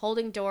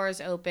 Holding doors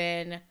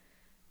open,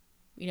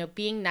 you know,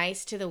 being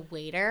nice to the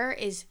waiter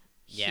is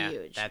huge. Yeah,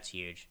 that's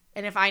huge.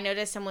 And if I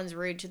notice someone's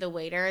rude to the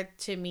waiter,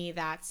 to me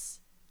that's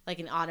like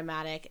an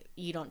automatic,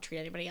 you don't treat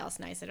anybody else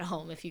nice at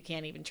home if you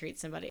can't even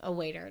treat a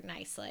waiter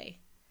nicely.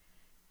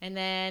 And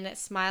then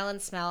smile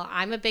and smell.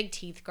 I'm a big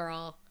teeth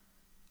girl.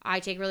 I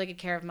take really good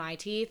care of my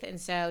teeth.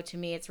 And so to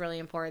me, it's really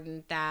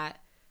important that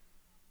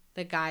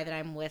the guy that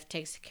I'm with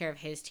takes care of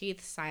his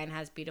teeth. Sion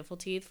has beautiful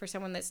teeth for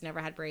someone that's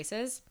never had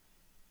braces.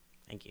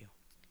 Thank you.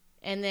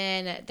 And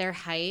then their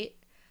height.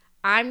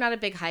 I'm not a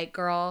big height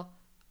girl,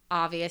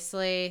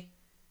 obviously.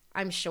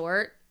 I'm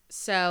short.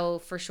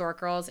 So for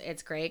short girls,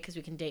 it's great because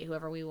we can date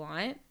whoever we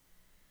want.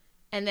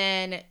 And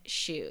then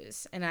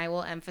shoes. And I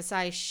will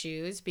emphasize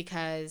shoes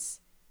because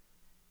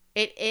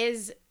it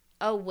is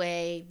a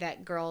way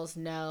that girls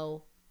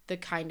know the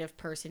kind of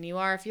person you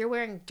are. If you're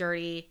wearing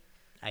dirty...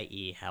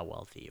 i.e. how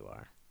wealthy you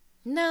are.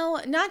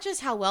 No, not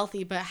just how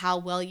wealthy, but how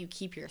well you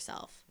keep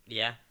yourself.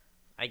 Yeah,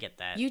 I get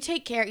that. You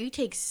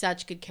take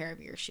such good care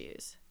of your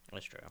shoes.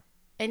 That's true.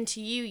 And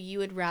to you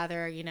would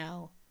rather, you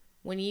know,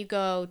 when you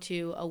go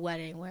to a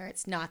wedding where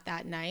it's not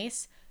that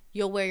nice,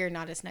 you'll wear your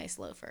not as nice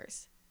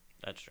loafers.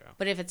 That's true.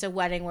 But if it's a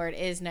wedding where it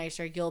is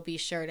nicer, you'll be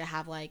sure to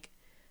have, like,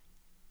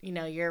 you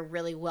know, your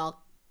really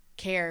well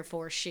cared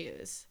for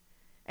shoes.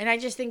 And I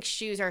just think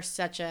shoes are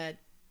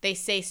they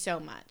say so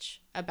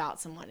much about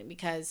someone,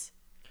 because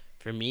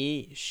for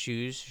me,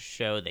 shoes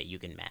show that you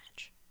can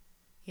match.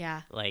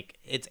 Yeah. Like,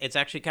 it's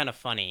actually kind of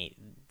funny,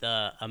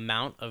 the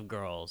amount of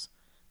girls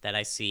that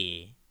I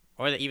see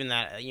or even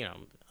that,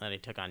 that they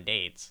took on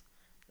dates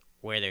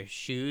where their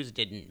shoes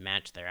didn't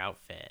match their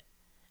outfit.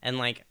 And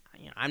like,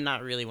 I'm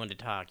not really one to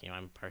talk.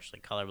 I'm partially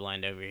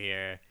colorblind over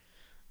here.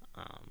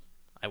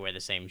 I wear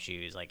the same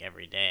shoes like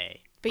every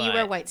day. But you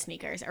wear white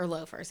sneakers or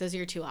loafers. Those are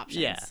your two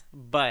options. Yeah,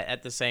 but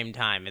at the same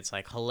time, it's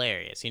like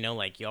hilarious.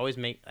 Like you always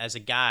make, as a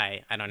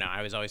guy, I don't know,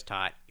 I was always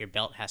taught your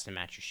belt has to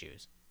match your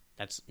shoes.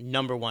 That's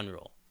number one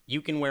rule.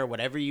 You can wear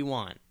whatever you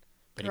want,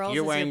 but if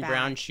you're wearing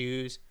brown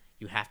shoes,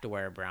 you have to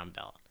wear a brown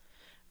belt.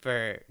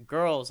 For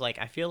girls, like,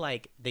 I feel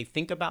like they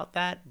think about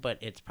that, but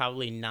it's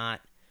probably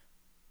not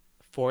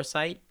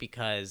foresight,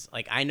 because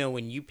like I know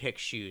when you pick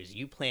shoes,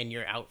 you plan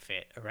your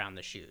outfit around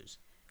the shoes.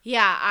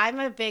 Yeah, I'm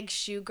a big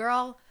shoe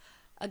girl.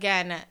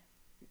 Again,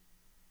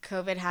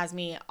 COVID has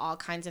me all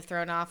kinds of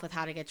thrown off with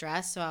how to get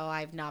dressed, so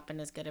I've not been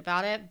as good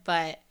about it.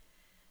 But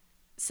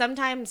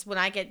sometimes when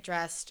I get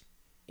dressed,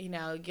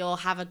 you'll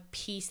have a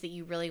piece that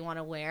you really want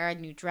to wear, a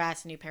new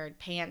dress, a new pair of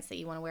pants that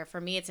you want to wear.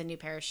 For me, it's a new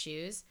pair of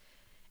shoes,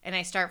 and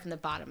I start from the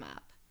bottom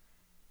up.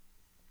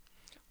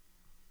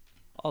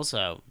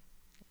 Also,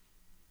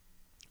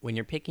 when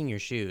you're picking your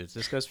shoes,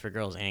 this goes for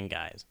girls and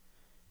guys,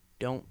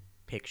 don't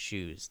pick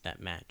shoes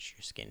that match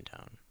your skin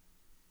tone.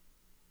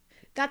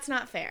 That's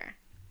not fair,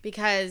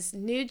 because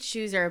nude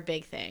shoes are a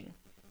big thing.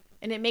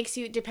 And it makes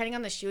you, depending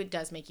on the shoe, it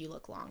does make you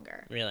look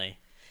longer. Really?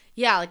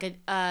 Yeah, like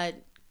a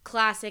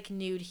classic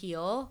nude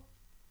heel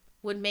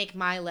would make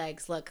my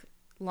legs look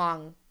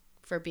long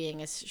for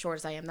being as short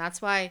as I am.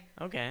 That's why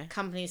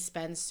companies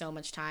spend so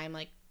much time,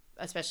 like,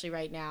 especially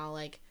right now,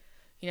 like,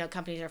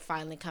 companies are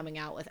finally coming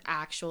out with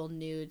actual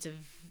nudes of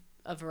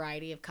a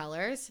variety of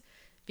colors,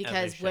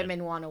 because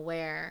women want to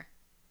wear,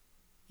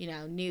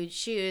 nude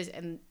shoes,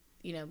 and,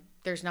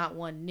 there's not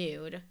one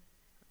nude.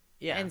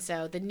 Yeah. And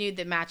so the nude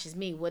that matches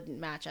me wouldn't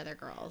match other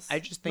girls. I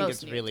just think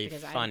it's really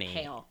funny. I'm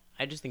pale.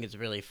 I just think it's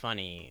really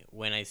funny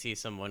when I see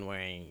someone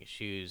wearing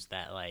shoes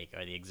that like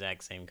are the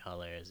exact same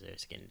color as their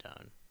skin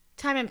tone.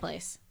 Time and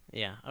place.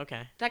 Yeah,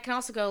 okay. That can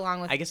also go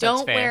along with, I guess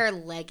don't wear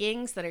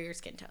leggings that are your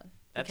skin tone.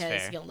 That's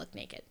because fair. You'll look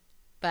naked.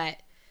 But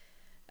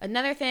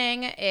another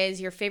thing is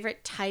your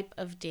favorite type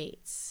of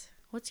dates.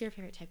 What's your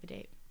favorite type of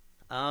date?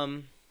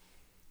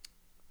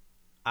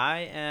 I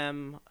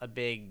am a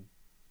big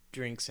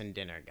drinks and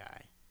dinner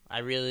guy.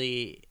 I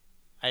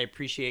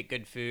appreciate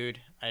good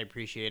food. I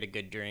appreciate a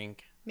good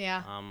drink.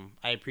 Yeah.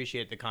 I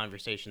appreciate the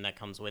conversation that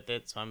comes with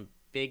it. So I'm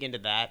big into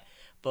that.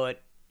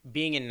 But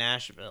being in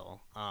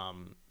Nashville,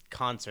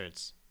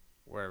 concerts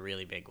were a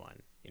really big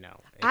one.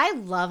 I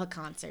love a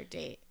concert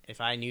date.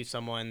 If I knew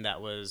someone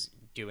that was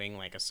doing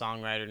like a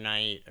songwriter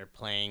night or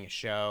playing a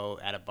show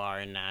at a bar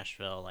in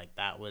Nashville, like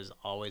that was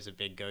always a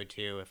big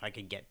go-to. If I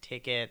could get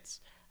tickets,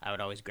 I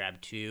would always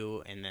grab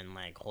two and then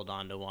like hold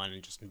on to one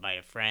and just invite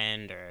a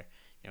friend, or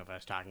if I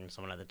was talking to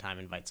someone at the time,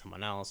 invite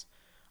someone else.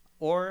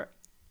 Or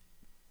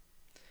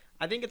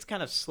I think it's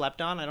kind of slept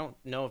on. I don't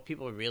know if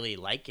people really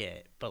like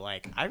it, but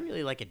like I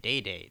really like a day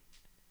date.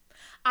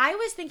 I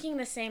was thinking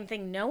the same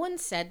thing. No one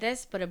said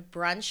this, but a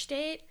brunch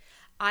date,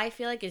 I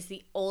feel like, is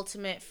the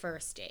ultimate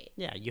first date.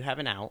 Yeah, you have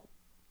an out.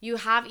 You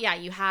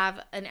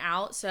have an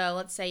out. So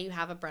let's say you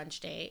have a brunch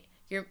date.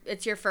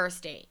 It's your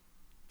first date.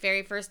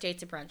 Very first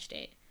date's a brunch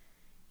date.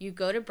 You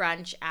go to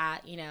brunch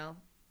at,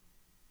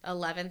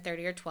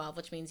 11:30 or 12,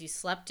 which means you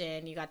slept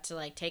in. You got to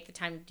like take the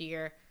time to do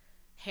your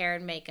hair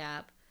and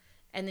makeup.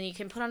 And then you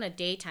can put on a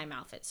daytime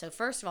outfit. So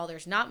first of all,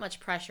 there's not much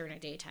pressure in a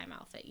daytime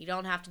outfit. You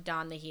don't have to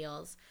don the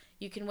heels.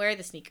 You can wear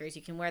the sneakers.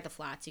 You can wear the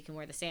flats. You can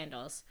wear the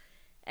sandals.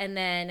 And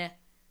then,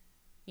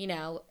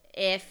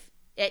 if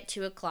at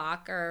 2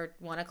 o'clock or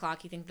 1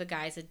 o'clock you think the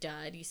guy's a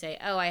dud, you say,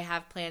 oh, I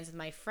have plans with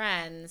my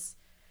friends.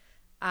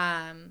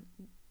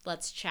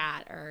 Let's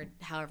chat, or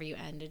however you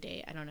end a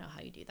date. I don't know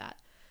how you do that.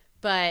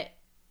 But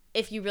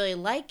if you really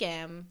like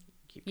him,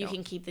 you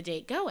can keep the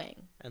date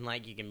going. And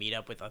like you can meet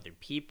up with other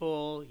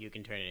people. You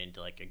can turn it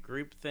into like a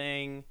group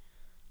thing.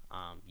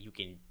 You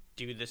can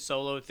do the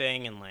solo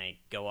thing and like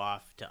go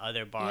off to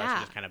other bars and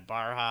just kind of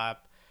bar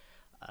hop.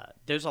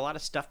 There's a lot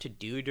of stuff to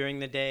do during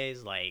the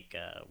days. Like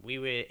we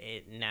were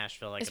in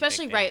Nashville, like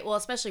especially right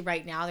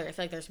now. I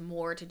feel like there's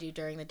more to do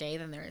during the day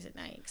than there is at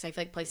night, because I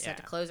feel like places have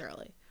to close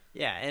early.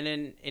 Yeah, and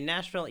in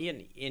Nashville,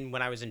 in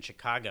when I was in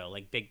Chicago,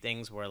 like big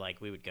things were like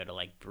we would go to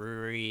like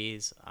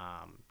breweries,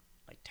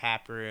 like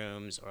tap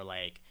rooms, or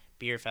like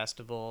beer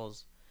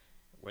festivals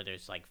where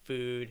there's like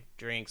food,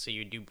 drinks. So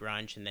you do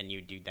brunch and then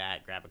you do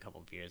that, grab a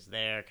couple beers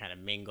there, kind of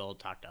mingle,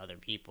 talk to other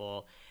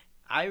people.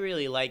 I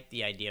really like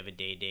the idea of a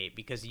day date,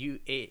 because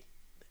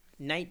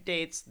night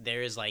dates,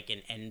 there is like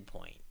an end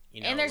point,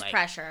 and there's like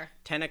pressure.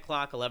 10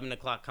 o'clock, 11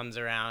 o'clock comes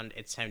around,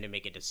 it's time to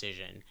make a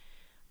decision.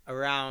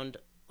 Around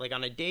like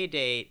on a day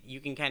date, you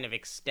can kind of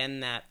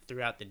extend that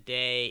throughout the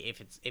day.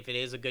 If it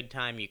is a good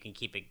time, you can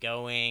keep it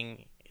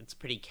going. It's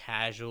pretty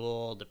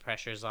casual. The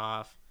pressure's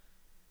off.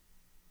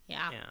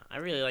 Yeah, I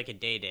really like a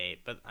day date,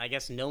 but I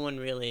guess no one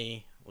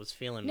really was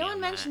feeling. No one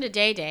mentioned a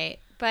day date,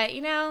 but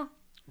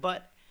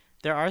But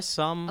there are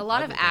a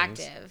lot of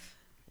active.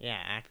 Yeah,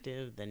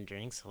 active, then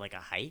drinks, like a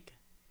hike.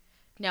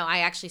 No, I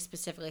actually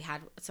specifically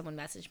had someone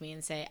message me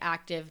and say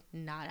active,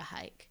 not a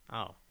hike.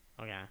 Oh,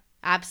 okay.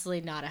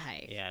 Absolutely not a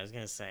hike. Yeah, I was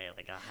gonna say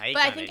like a hike.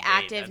 But I on think a date,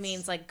 active that's...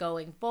 means like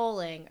going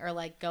bowling or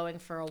like going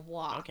for a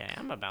walk. Okay,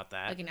 I'm about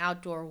that. Like an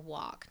outdoor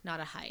walk, not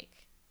a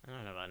hike. I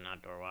don't know about an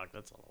outdoor walk.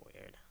 That's a little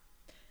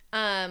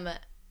weird.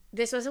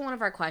 This wasn't one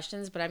of our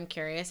questions, but I'm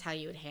curious how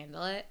you would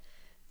handle it.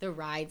 The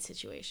ride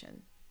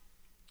situation.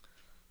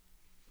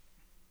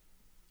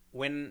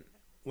 When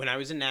I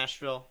was in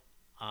Nashville,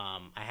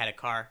 I had a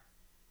car.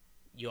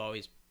 You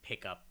always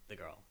pick up the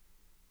girl,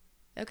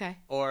 Okay.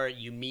 or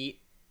you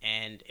meet,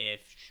 and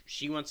if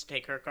she wants to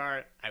take her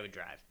car, I would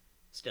drive.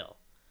 Still,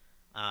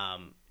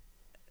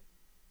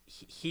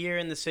 here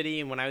in the city,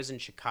 and when I was in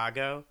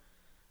Chicago,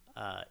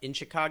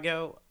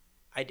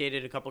 I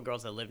dated a couple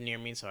girls that lived near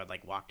me, so I'd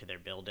like walk to their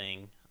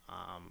building,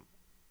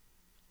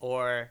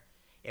 or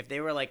if they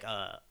were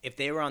if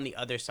they were on the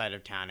other side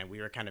of town and we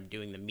were kind of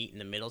doing the meet in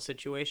the middle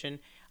situation,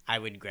 I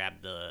would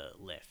grab the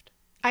lift.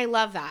 I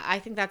love that. I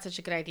think that's such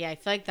a good idea. I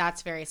feel like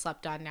that's very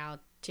slept on now,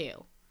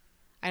 too.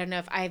 I don't know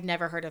if I've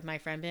never heard of my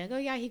friend being like, oh,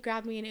 yeah, he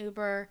grabbed me an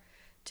Uber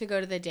to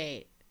go to the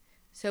date.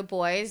 So,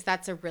 boys,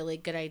 that's a really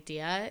good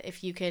idea.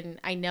 If you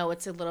can, I know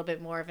it's a little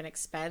bit more of an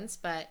expense,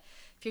 but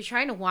if you're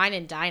trying to wine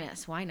and dine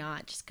us, why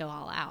not just go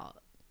all out?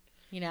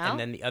 You know? And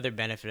then the other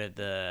benefit of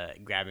the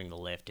grabbing the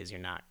lift is you're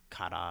not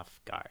caught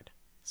off guard.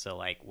 So,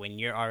 like, when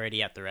you're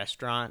already at the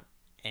restaurant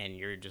and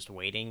you're just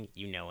waiting,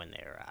 you know when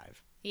they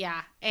arrive.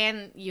 Yeah,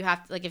 and you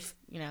have to, like, if,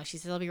 you know, she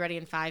says, I'll be ready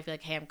in 5, be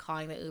like, hey, I'm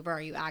calling the Uber.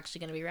 Are you actually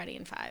going to be ready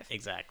in 5?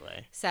 Exactly.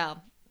 So,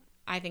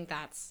 I think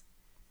that's...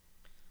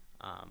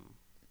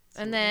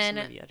 And then...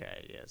 Some of the other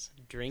ideas.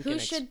 Drink and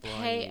explore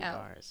new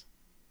bars.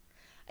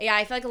 Yeah,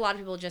 I feel like a lot of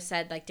people just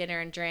said, like,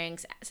 dinner and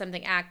drinks,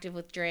 something active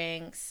with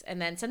drinks,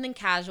 and then something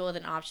casual with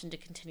an option to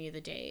continue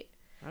the date.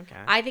 Okay.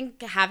 I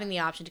think having the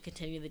option to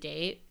continue the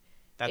date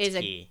is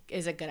key.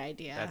 is a good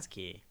idea. That's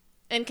key.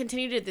 And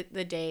continue to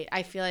the date.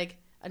 I feel like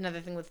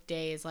another thing with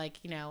days, like,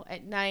 you know,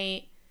 at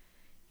night,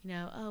 you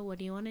know, oh, what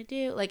do you want to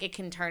do? Like, it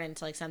can turn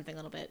into, like, something a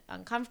little bit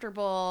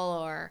uncomfortable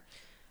or...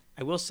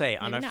 I will say,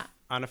 on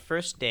a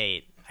first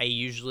date, I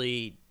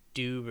usually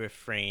do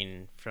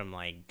refrain from,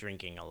 like,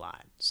 drinking a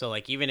lot. So,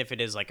 like, even if it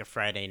is, like, a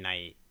Friday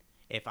night,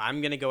 if I'm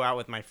going to go out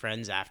with my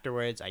friends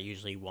afterwards, I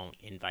usually won't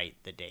invite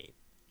the date.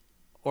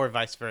 Or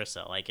vice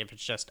versa. Like, if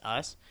it's just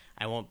us,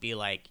 I won't be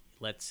like,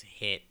 let's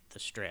hit the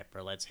Strip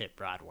or let's hit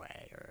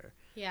Broadway or...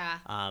 Yeah.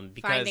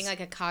 Because, finding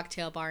like a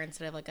cocktail bar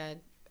instead of like a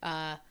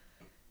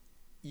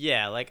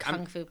like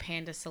Kung Fu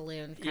Panda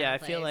saloon. I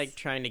feel like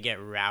trying to get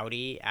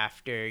rowdy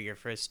after your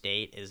first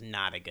date is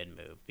not a good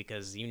move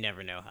because you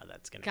never know how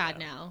that's gonna go. God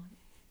no.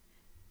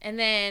 And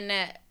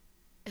then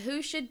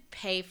who should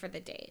pay for the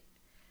date?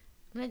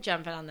 I'm gonna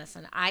jump in on this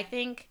one. I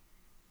think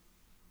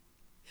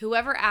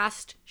whoever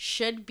asked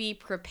should be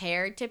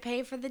prepared to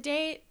pay for the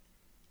date,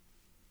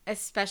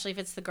 especially if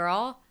it's the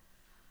girl.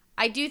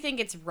 I do think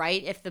it's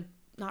right if the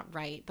not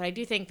right, but I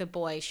do think the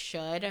boy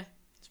should.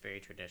 It's very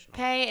traditional.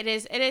 Pay. It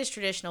is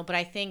traditional, but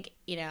I think,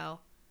 you know,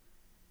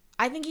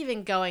 I think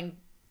even going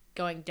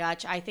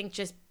Dutch, I think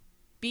just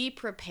be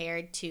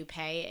prepared to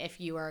pay if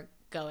you are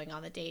going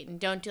on the date and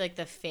don't do like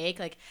the fake,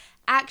 like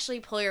actually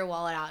pull your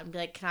wallet out and be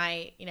like, can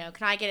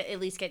I get at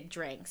least get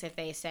drinks if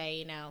they say,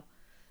 you know,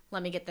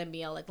 let me get the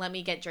meal, like let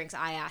me get drinks,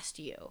 I asked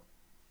you.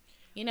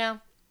 You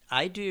know?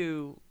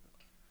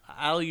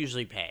 I'll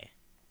usually pay.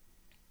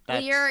 Well,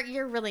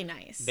 you're really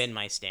nice. Been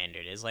my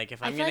standard is like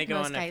if I'm gonna go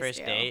on a first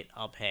date,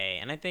 I'll pay,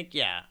 and I think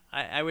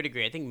I would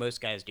agree. I think most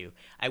guys do.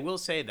 I will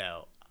say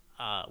though,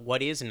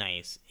 what is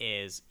nice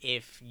is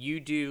if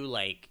you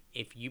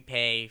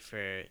pay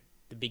for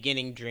the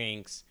beginning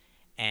drinks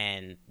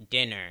and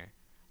dinner.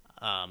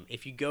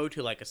 If you go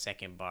to like a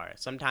second bar,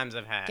 sometimes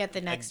I've had get the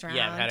next round.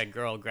 Yeah, I've had a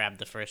girl grab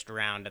the first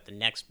round at the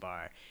next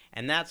bar,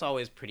 and that's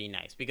always pretty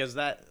nice because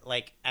that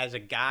like as a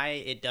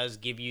guy, it does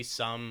give you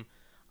some.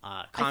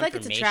 Confirmation. I feel like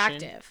it's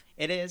attractive.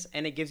 It is,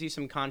 and it gives you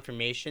some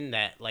confirmation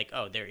that, like,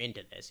 oh, they're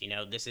into this. You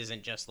know, this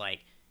isn't just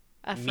like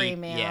a free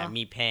meal. Yeah,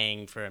 me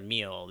paying for a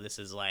meal. This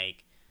is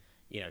like,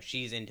 you know,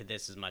 she's into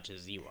this as much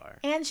as you are.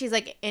 And she's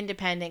like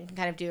independent, can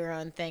kind of do her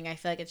own thing. I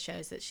feel like it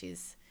shows that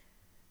she's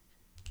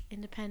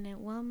independent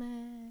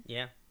woman.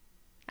 Yeah.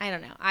 I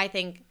don't know. I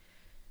think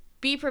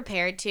be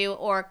prepared to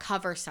or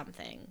cover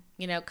something.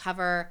 You know,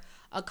 cover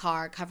a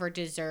car, cover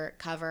dessert,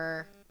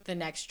 cover the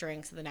next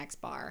drinks at the next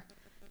bar.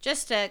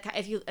 Just to,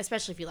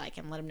 especially if you like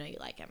him, let him know you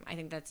like him. I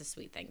think that's a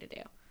sweet thing to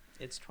do.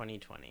 It's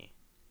 2020.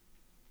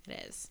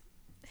 It is.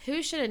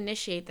 Who should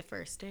initiate the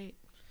first date?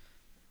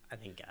 I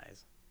think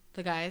guys.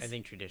 The guys? I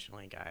think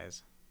traditionally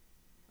guys.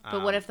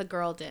 But what if the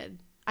girl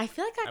did? I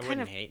feel like I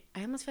wouldn't hate.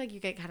 I almost feel like you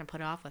get kind of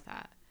put off with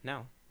that.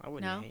 No, I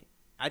wouldn't hate.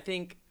 I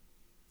think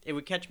it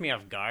would catch me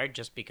off guard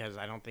just because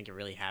I don't think it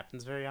really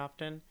happens very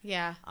often.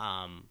 Yeah.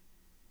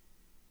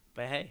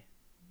 But hey,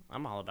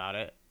 I'm all about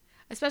it.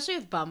 Especially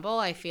with Bumble,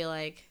 I feel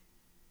like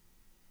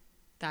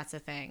that's a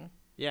thing.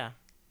 Yeah.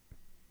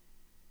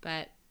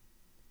 But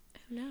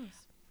who knows?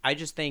 I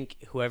just think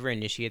whoever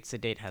initiates the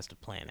date has to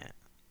plan it.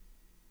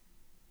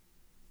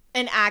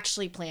 And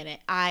actually plan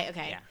it.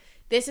 Yeah.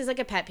 this is like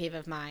a pet peeve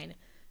of mine.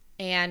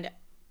 And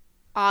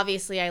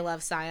obviously I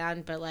love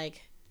Scion, but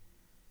like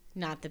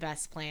not the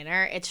best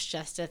planner. It's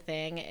just a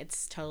thing.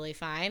 It's totally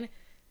fine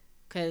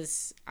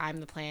because I'm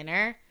the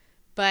planner.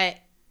 But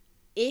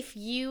if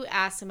you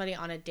ask somebody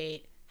on a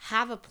date,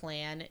 have a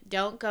plan.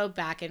 Don't go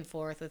back and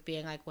forth with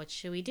being like, what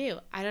should we do?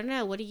 I don't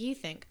know. What do you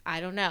think?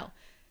 I don't know.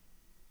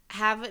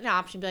 Have an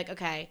option. Be like,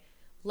 okay,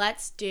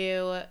 let's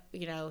do,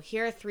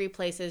 here are 3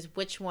 places.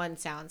 Which one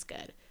sounds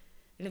good?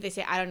 And if they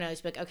say, I don't know,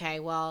 just be like, okay,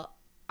 well,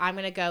 I'm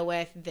going to go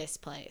with this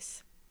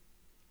place.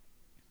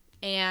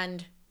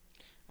 And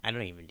I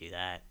don't even do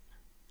that.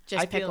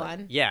 Just pick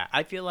one? Yeah,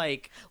 I feel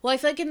like... Well, I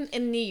feel like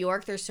in New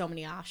York, there's so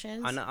many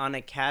options. On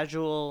a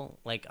casual,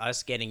 like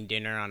us getting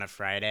dinner on a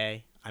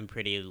Friday, I'm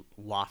pretty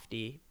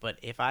lofty. But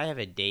if I have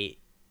a date,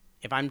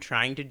 if I'm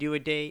trying to do a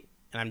date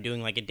and I'm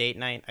doing like a date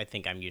night, I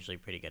think I'm usually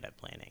pretty good at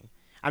planning.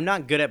 I'm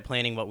not good at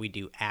planning what we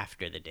do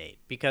after the date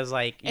because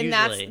like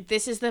usually...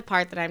 this is the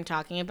part that I'm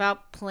talking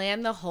about.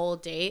 Plan the whole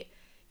date.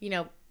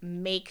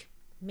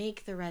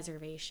 Make the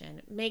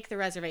reservation. Make the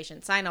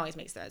reservation. Sign always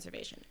makes the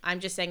reservation. I'm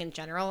just saying in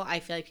general, I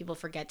feel like people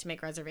forget to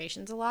make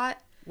reservations a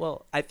lot.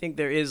 Well, I think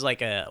there is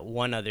like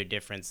one other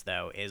difference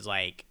though, is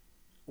like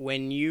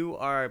when you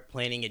are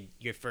planning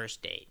your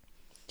first date,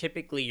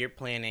 typically you're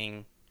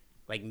planning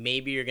like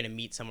maybe you're going to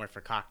meet somewhere for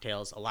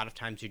cocktails. A lot of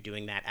times you're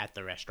doing that at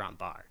the restaurant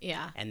bar.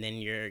 Yeah. And then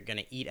you're going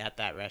to eat at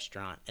that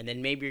restaurant. And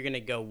then maybe you're going to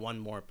go one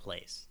more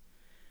place.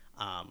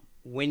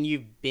 When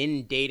you've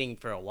been dating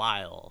for a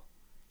while,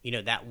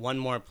 that one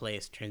more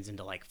place turns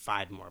into like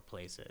 5 more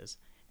places.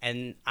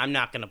 And I'm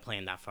not going to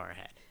plan that far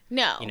ahead.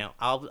 No.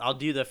 I'll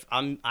do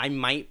I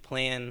might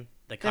plan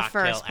the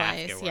cocktail first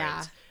place, afterwards.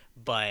 yeah.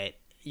 But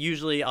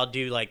usually I'll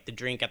do like the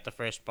drink at the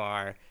first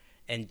bar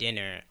and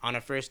dinner. On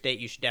a first date,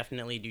 you should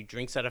definitely do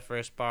drinks at a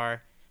first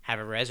bar, have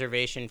a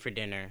reservation for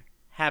dinner,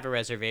 have a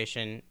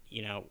reservation,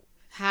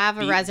 Have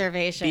a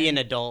reservation. Be an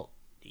adult.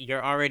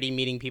 You're already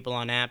meeting people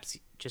on apps.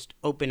 Just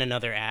open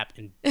another app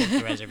and book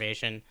the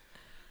reservation.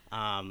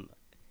 And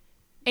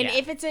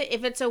if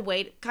it's a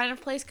wait kind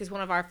of place, because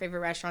one of our favorite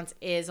restaurants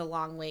is a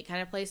long wait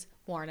kind of place,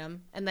 warn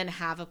them, and then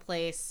have a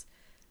place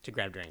to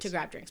grab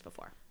drinks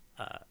before.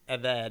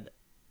 And then,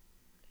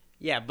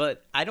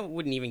 but I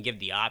wouldn't even give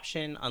the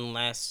option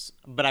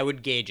but I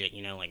would gauge it.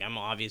 Like I'm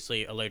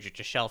obviously allergic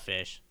to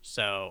shellfish,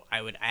 so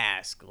I would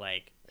ask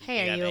like,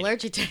 hey, are you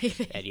allergic to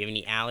anything? Do you have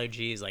any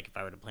allergies? Like if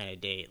I were to plan a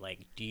date,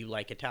 like do you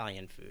like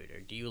Italian food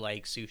or do you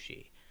like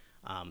sushi?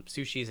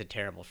 Sushi is a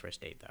terrible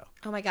first date, though.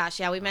 Oh, my gosh.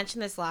 Yeah, we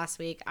mentioned this last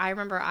week. I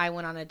remember I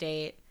went on a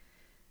date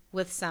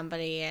with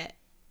somebody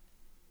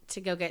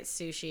to go get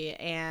sushi,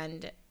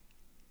 and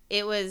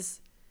it's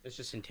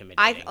just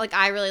intimidating.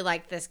 I really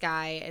liked this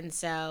guy, and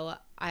so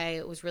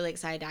I was really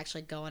excited to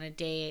actually go on a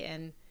date,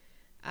 and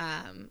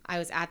I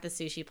was at the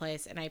sushi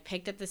place, and I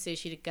picked up the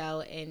sushi to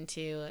go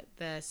into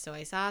the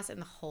soy sauce, and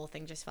the whole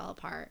thing just fell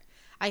apart.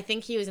 I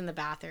think he was in the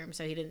bathroom,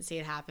 so he didn't see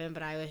it happen,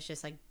 but I was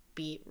just like,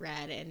 beet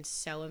red and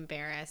so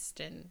embarrassed.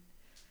 And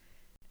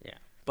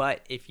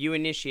but if you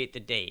initiate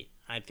the date,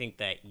 I think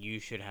that you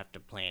should have to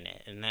plan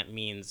it, and that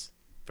means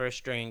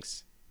first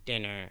drinks,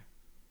 dinner,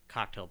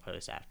 cocktail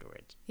post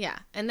afterwards.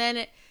 And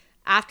then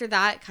after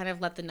that, kind of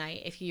let the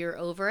night, if you're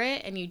over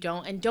it and you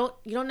don't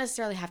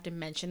necessarily have to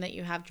mention that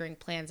you have drink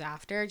plans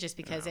after, just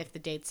because if the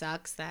date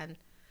sucks, then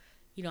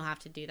you don't have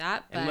to do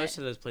that. And most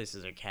of those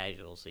places are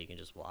casual, so you can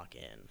just walk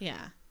in.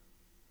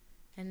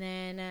 And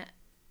then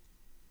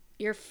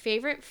your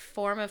favorite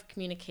form of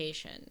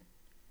communication.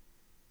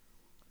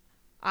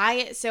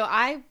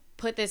 I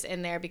put this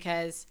in there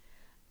because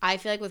I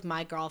feel like with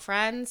my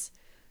girlfriends,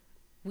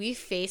 we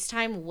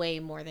FaceTime way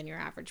more than your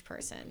average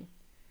person.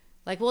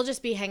 Like we'll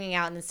just be hanging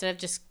out, and instead of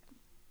just,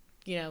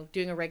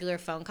 doing a regular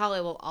phone call,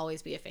 it will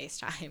always be a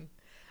FaceTime.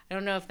 I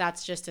don't know if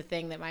that's just a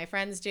thing that my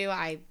friends do.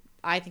 I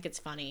think it's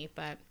funny,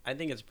 but I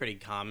think it's pretty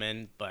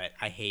common, but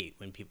I hate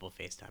when people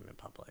FaceTime in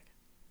public.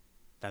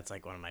 That's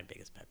like one of my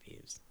biggest pet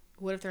peeves.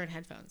 What if they're in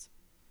headphones?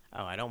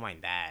 Oh, I don't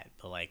mind that.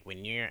 But, like,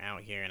 when you're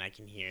out here and I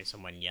can hear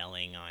someone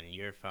yelling on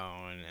your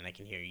phone and I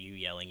can hear you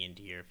yelling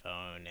into your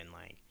phone and,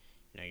 like,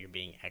 you're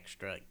being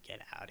extra, get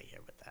out of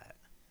here with that.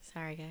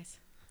 Sorry, guys.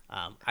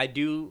 I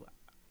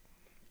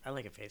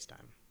like a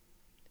FaceTime.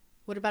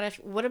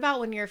 What about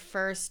when you're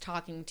first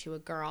talking to a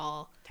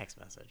girl? Text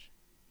message.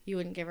 You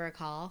wouldn't give her a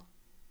call?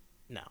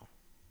 No.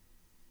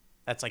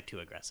 That's, like, too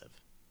aggressive.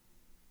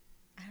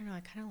 I don't know. I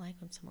kind of like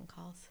when someone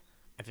calls.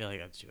 I feel like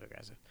that's too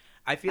aggressive.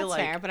 I feel that's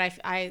fair, but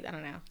I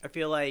don't know. I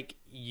feel like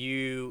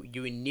you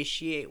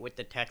initiate with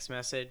the text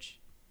message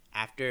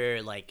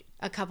after like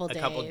a couple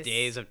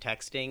days of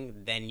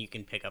texting, then you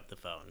can pick up the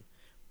phone.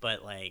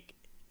 But like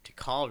to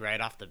call right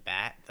off the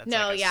bat, that's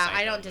no, like a yeah, psycho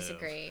I don't move.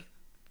 disagree.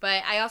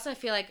 But I also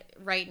feel like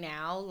right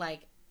now,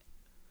 like,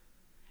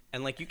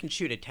 and like you can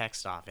shoot a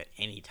text off at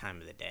any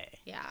time of the day.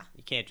 Yeah,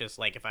 you can't just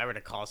like if I were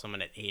to call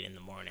someone at 8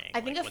 a.m.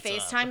 I think a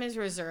FaceTime is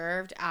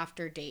reserved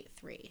after date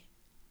 3.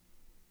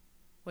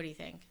 What do you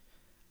think?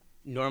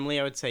 Normally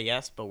I would say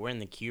yes, but we're in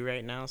the queue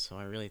right now, so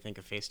I really think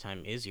a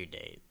FaceTime is your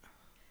date.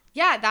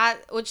 Yeah,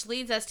 that which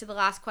leads us to the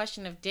last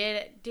question of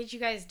did you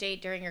guys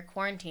date during your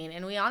quarantine?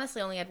 And we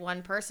honestly only had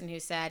one person who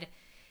said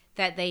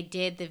that they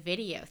did the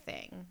video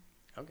thing.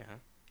 Okay.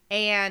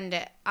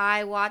 And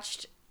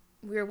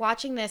we were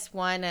watching this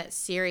one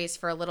series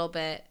for a little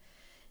bit,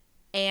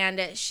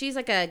 and she's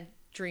like a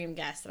dream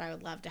guest that I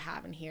would love to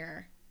have in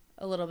here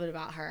a little bit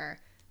about her.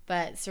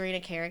 But Serena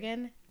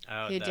Kerrigan,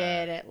 who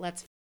did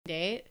Let's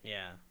Date.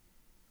 Yeah.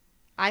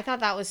 I thought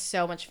that was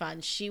so much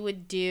fun. She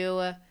would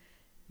do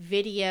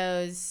video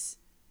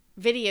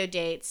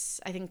dates,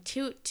 I think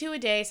two a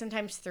day,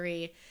 sometimes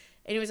 3.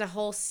 And it was a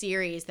whole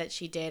series that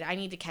she did. I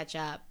need to catch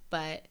up,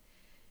 but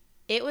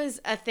it was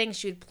a thing.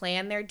 She would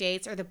plan their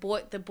dates, or the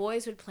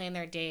boys would plan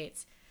their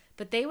dates,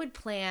 but they would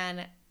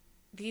plan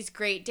these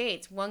great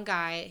dates. One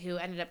guy who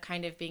ended up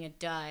kind of being a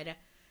dud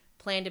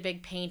planned a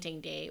big painting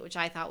date, which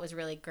I thought was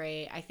really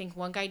great. I think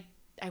one guy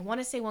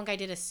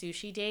did a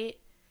sushi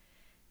date,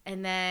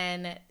 and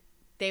then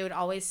they would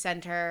always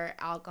send her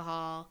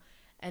alcohol,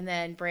 and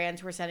then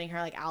brands were sending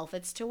her like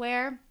outfits to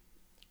wear.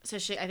 So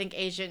I think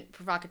Agent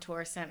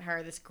Provocateur sent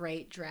her this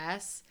great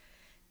dress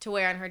to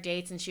wear on her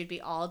dates, and she'd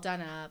be all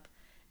done up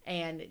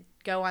and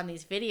go on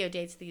these video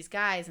dates with these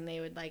guys. And they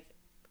would, like,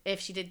 if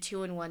she did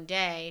 2 in one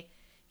day,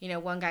 you know,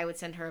 one guy would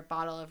send her a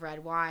bottle of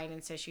red wine,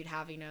 and so she'd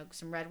have, you know,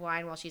 some red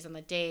wine while she's on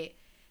the date.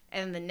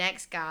 And then the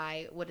next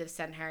guy would have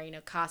sent her, you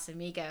know,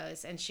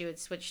 Casamigos, and she would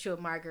switch to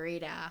a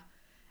margarita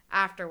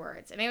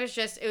afterwards. And it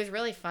was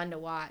really fun to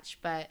watch.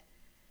 But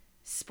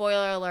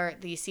spoiler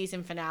alert, the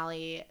season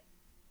finale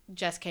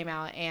just came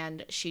out,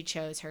 and she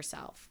chose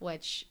herself,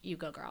 which you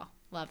go girl.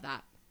 Love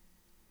that.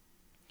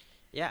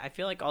 Yeah, I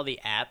feel like all the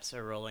apps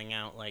are rolling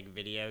out like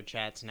video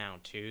chats now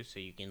too, so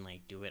you can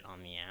like do it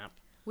on the app.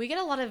 We get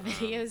a lot of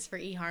videos for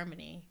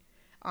eHarmony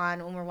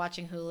on when we're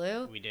watching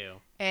Hulu. We do.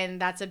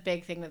 And that's a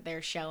big thing that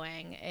they're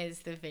showing is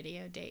the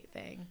video date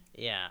thing.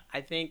 Yeah,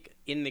 I think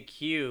in the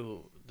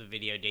queue, the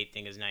video date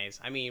thing is nice.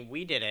 I mean,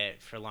 we did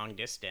it for long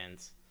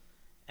distance,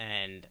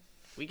 and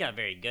we got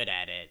very good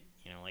at it.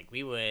 You know, like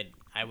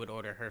I would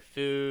order her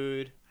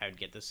food, I would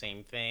get the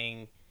same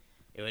thing.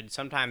 It would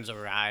sometimes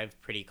arrive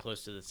pretty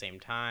close to the same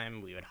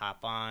time. We would hop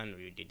on,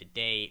 we would do the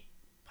date,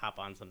 hop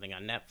on something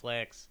on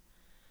Netflix.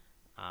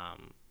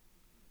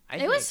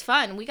 It was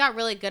fun. We got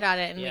really good at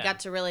it, and Yeah. we got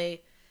to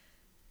really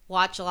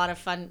watch a lot of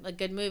fun, like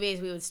good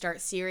movies. We would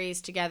start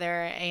series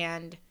together,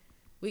 and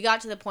we got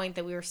to the point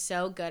that we were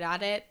so good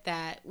at it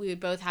that we would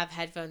both have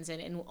headphones in,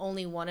 and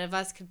only one of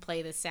us could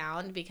play the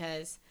sound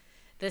because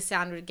the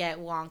sound would get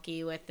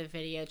wonky with the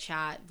video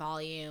chat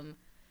volume,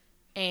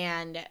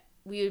 and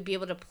we would be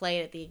able to play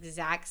it at the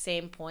exact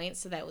same point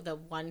so that the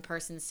one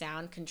person's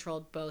sound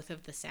controlled both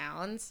of the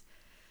sounds.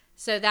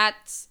 So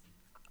that's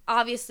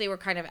obviously we're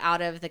kind of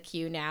out of the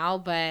queue now,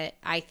 but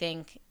I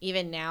think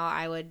even now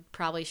I would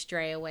probably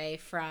stray away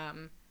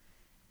from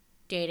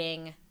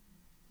dating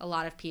a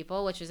lot of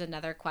people, which is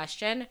another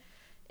question,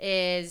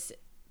 is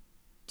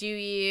do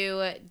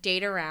you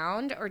date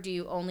around or do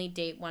you only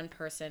date one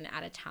person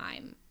at a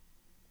time?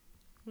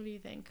 What do you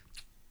think?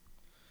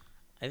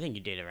 I think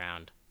you date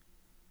around.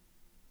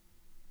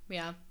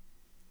 Yeah.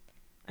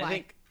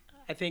 Why?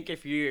 I think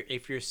if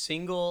you're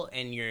single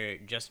and you're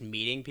just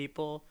meeting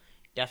people,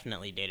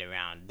 definitely date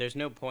around. There's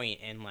no point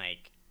in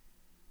like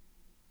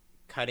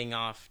cutting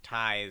off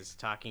ties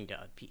talking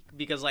to people,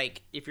 because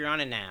like if you're on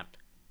an app,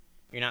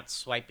 you're not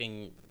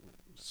swiping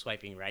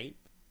right.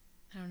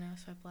 I don't know,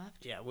 swipe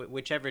left? Yeah,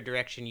 whichever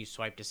direction you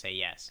swipe to say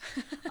yes.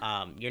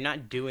 You're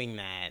not doing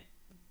that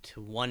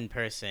to one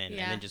person and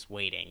then just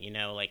waiting. You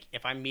know, like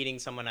if I'm meeting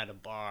someone at a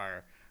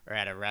bar or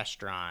at a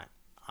restaurant,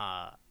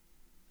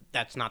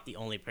 that's not the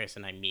only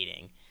person I'm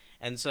meeting.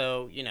 And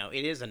so, you know,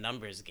 it is a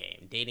numbers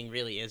game. Dating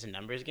really is a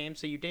numbers game.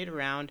 So you date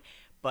around,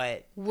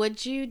 but...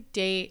 Would you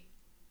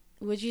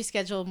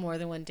schedule more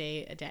than one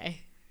date a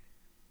day?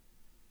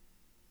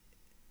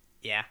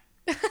 Yeah.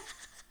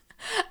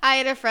 I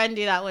had a friend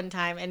do that one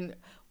time, and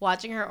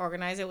watching her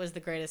organize it was the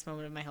greatest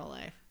moment of my whole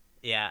life.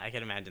 Yeah, I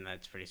can imagine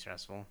that's pretty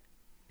stressful.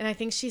 And I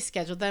think she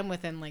scheduled them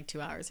within like 2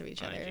 hours of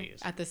each other geez.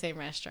 at the same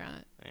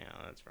restaurant. Yeah,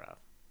 that's rough.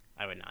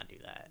 I would not do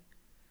that.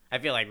 I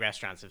feel like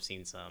restaurants have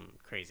seen some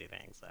crazy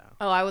things, though.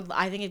 Oh,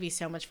 I think it'd be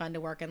so much fun to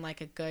work in like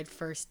a good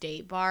first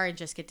date bar and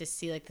just get to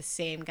see like the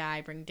same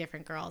guy bring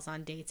different girls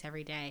on dates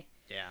every day.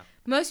 Yeah.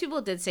 Most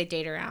people did say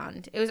date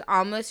around. It was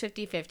almost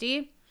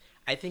 50-50.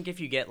 I think if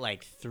you get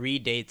like 3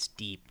 dates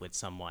deep with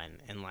someone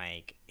and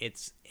like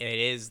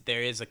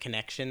there is a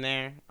connection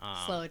there.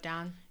 Slow it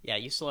down. Yeah,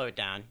 you slow it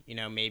down. You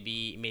know, maybe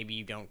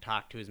you don't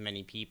talk to as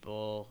many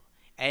people.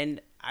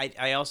 And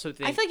I also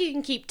think... I feel like you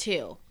can keep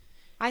 2.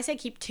 I say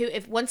keep 2.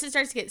 If once it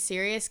starts to get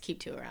serious, keep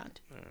 2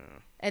 around.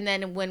 And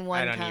then when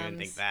one comes... I don't even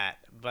think that.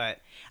 But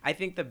I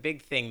think the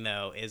big thing,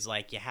 though, is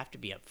like you have to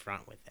be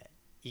upfront with it.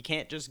 You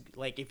can't just...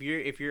 Like if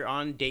you're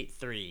on date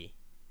 3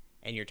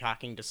 and you're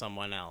talking to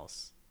someone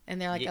else... And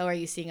they're like, oh, are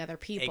you seeing other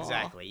people?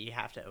 Exactly. You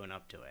have to own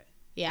up to it.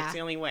 Yeah. It's the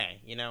only way.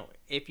 You know,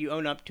 if you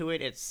own up to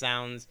it, it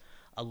sounds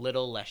a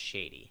little less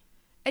shady.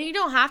 And you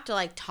don't have to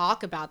like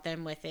talk about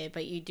them with it,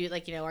 but you do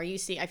like, you know, are you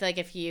seeing... I feel like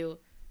if you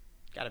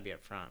Got to be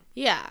upfront.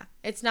 Yeah.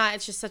 It's not,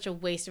 it's just such a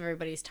waste of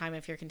everybody's time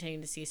if you're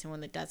continuing to see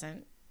someone that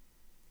doesn't,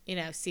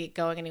 see it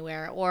going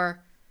anywhere.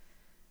 Or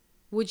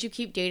would you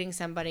keep dating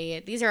somebody?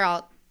 These are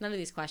all, none of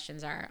these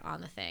questions are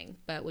on the thing,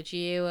 but would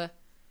you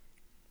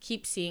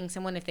keep seeing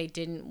someone if they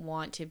didn't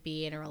want to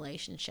be in a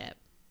relationship?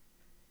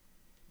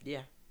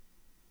 Yeah.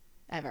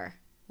 Ever?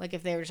 Like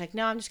if they were just like,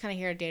 no, I'm just kind of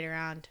here to date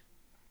around.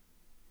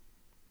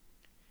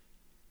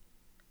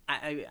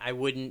 I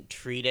wouldn't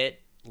treat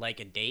it like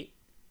a date.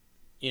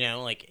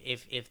 Like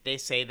if they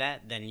say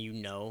that, then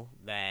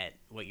that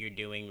what you're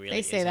doing really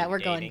they say that we're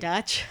dating. Going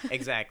Dutch.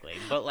 Exactly.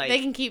 But like they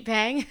can keep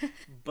paying.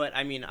 But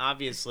I mean,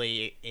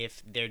 obviously,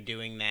 if they're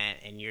doing that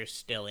and you're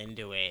still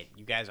into it,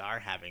 you guys are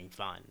having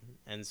fun.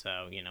 And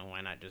so,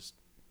 why not just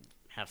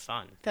have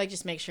fun? I feel like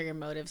just make sure your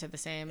motives are the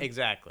same.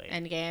 Exactly.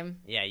 End game.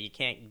 Yeah, you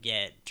can't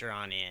get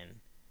drawn in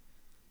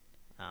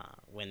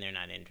when they're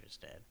not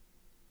interested.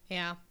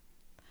 Yeah.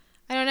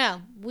 I don't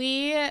know.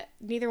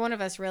 Neither one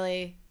of us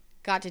really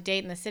got to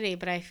date in the city,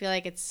 but I feel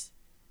like it's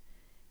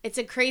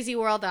a crazy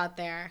world out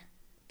there.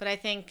 But I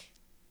think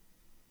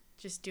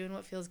just doing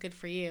what feels good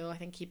for you. I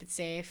think keep it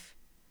safe.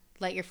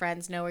 Let your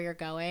friends know where you're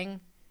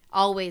going.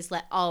 Always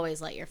let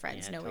your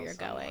friends know where you're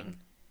going.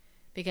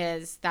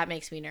 Because that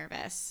makes me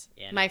nervous.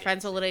 Yeah, my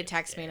friends will literally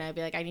text me and I'd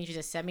be like, I need you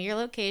to send me your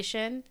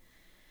location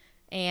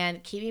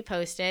and keep me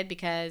posted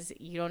because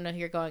you don't know who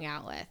you're going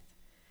out with.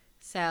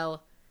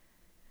 So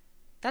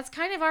that's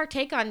kind of our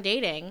take on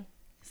dating.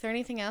 Is there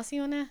anything else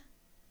you wanna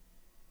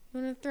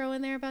throw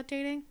in there about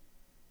dating?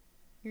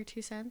 Your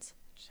 2 cents?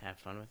 Just have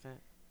fun with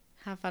it.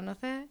 Have fun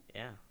with it?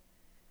 Yeah.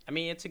 I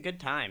mean, it's a good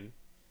time.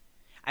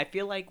 I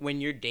feel like when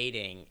you're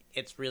dating,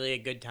 it's really a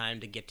good time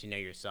to get to know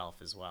yourself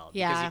as well.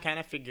 Yeah. Because you kind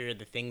of figure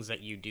the things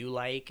that you do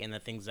like and the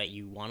things that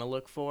you want to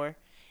look for.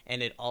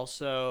 And it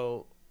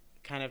also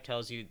kind of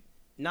tells you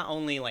not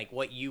only like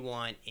what you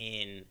want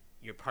in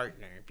your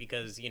partner,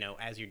 because,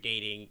 as you're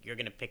dating, you're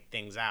going to pick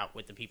things out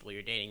with the people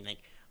you're dating. Like,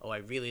 oh, I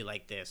really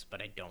like this,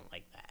 but I don't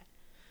like that.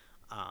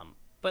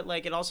 But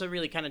like, it also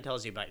really kind of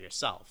tells you about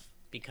yourself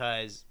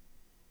because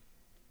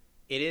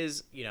it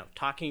is,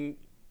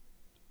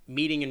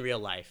 meeting in real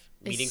life,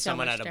 meeting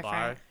someone at a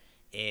bar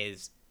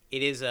it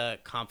is a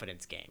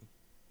confidence game.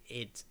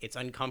 It's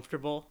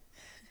uncomfortable.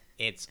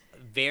 It's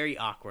very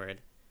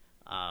awkward.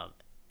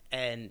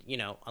 And,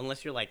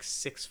 unless you're like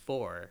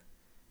 6'4",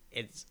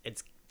 it's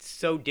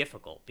so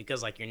difficult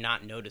because like you're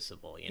not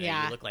noticeable, you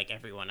look like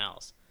everyone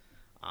else.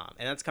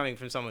 And that's coming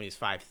from someone who's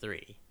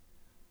 5'3".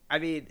 I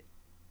mean,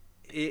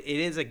 it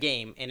is a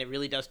game and it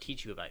really does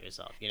teach you about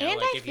yourself, And like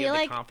I if you have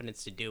the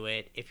confidence to do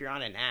it, if you're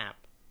on an app.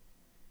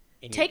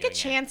 Take a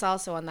chance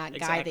also on that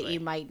guy that you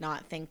might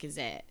not think is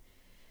it.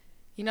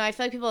 I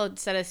feel like people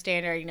set a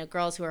standard,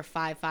 girls who are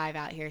 5'5"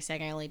 out here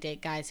saying I only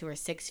date guys who are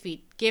 6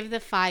 feet. Give the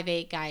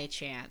 5'8" guy a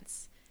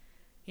chance.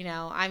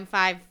 I'm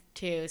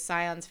 5'2",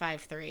 Sion's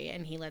 5'3",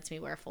 and he lets me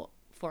wear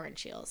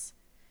 4-inch heels.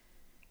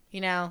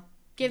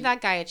 Give that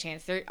guy a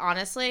chance.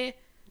 Honestly,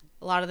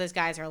 a lot of those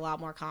guys are a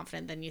lot more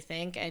confident than you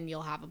think, and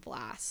you'll have a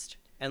blast.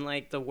 And,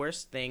 like, the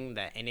worst thing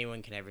that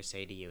anyone can ever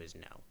say to you is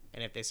no.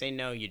 And if they say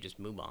no, you just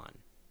move on.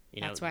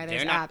 That's why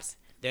there's apps.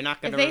 They're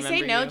not going to remember you. If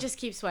they say no, just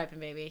keep swiping,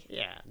 baby.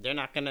 Yeah, they're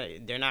not gonna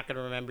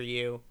remember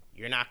you.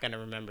 You're not gonna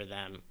remember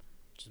them.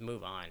 Just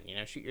move on.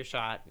 Shoot your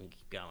shot and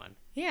keep going.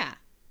 Yeah.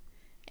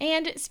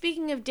 And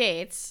speaking of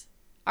dates,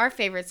 our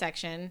favorite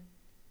section,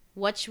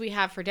 what should we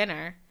have for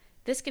dinner?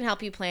 This can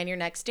help you plan your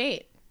next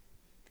date.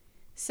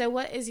 So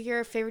what is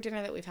your favorite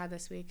dinner that we've had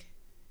this week?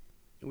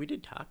 We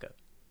did taco.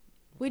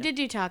 We did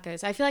do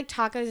tacos. I feel like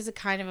tacos is a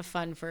kind of a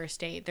fun first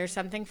date. There's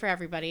something for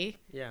everybody.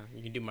 Yeah,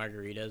 you can do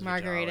margaritas.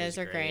 Margaritas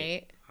are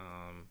great.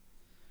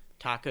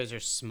 Tacos are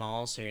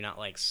small, so you're not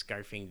like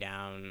scarfing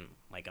down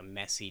like a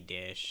messy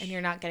dish. And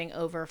you're not getting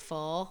over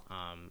full.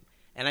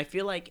 And I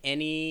feel like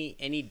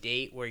any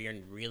date where you're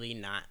really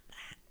not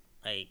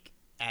like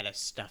at a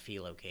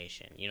stuffy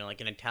location, like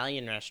an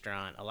Italian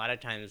restaurant, a lot of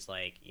times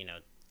like,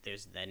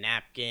 there's the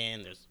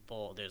napkin, there's the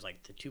bowl, there's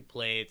like the 2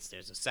 plates,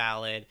 there's a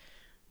salad.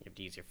 You have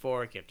to use your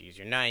fork, you have to use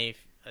your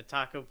knife. A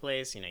taco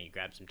place, you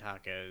grab some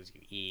tacos,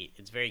 you eat.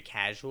 It's very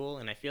casual,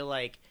 and I feel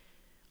like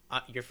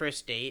your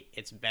first date,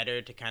 it's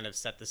better to kind of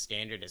set the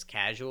standard as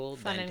casual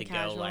than to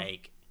go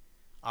like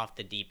off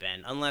the deep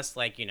end. Unless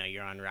like,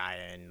 you're on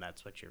Raya and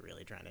that's what you're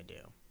really trying to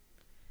do.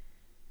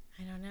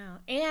 I don't know.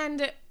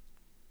 And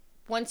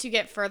once you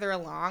get further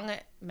along,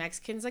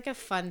 Mexican's like a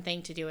fun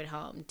thing to do at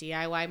home.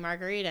 DIY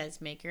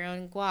margaritas, make your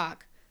own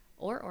guac,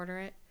 or order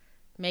it.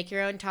 Make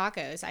your own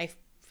tacos. I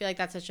feel like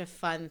that's such a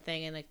fun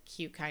thing and a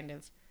cute kind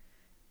of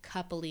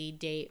coupley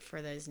date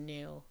for those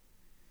new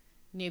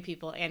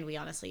people. And we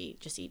honestly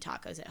just eat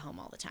tacos at home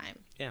all the time.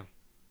 Yeah.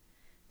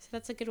 So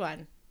that's a good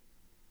one.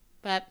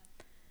 But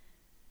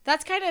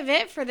that's kind of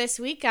it for this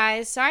week,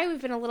 guys. Sorry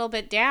we've been a little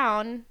bit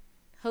down.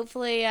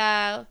 Hopefully,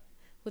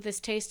 with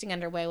this tasting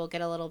underway, we'll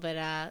get a little bit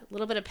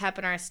of pep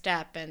in our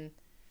step and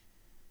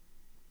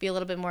be a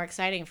little bit more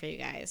exciting for you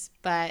guys.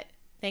 But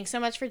thanks so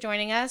much for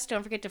joining us.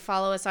 Don't forget to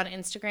follow us on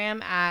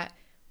Instagram at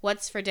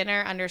What's for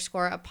Dinner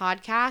 _ a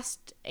podcast,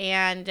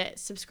 and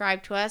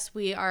subscribe to us.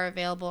 We are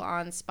available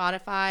on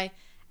Spotify,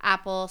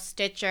 Apple,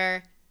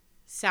 Stitcher,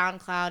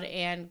 SoundCloud,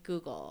 and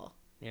Google.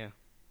 Yeah.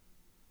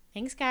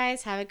 Thanks,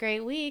 guys. Have a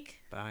great week.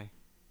 Bye.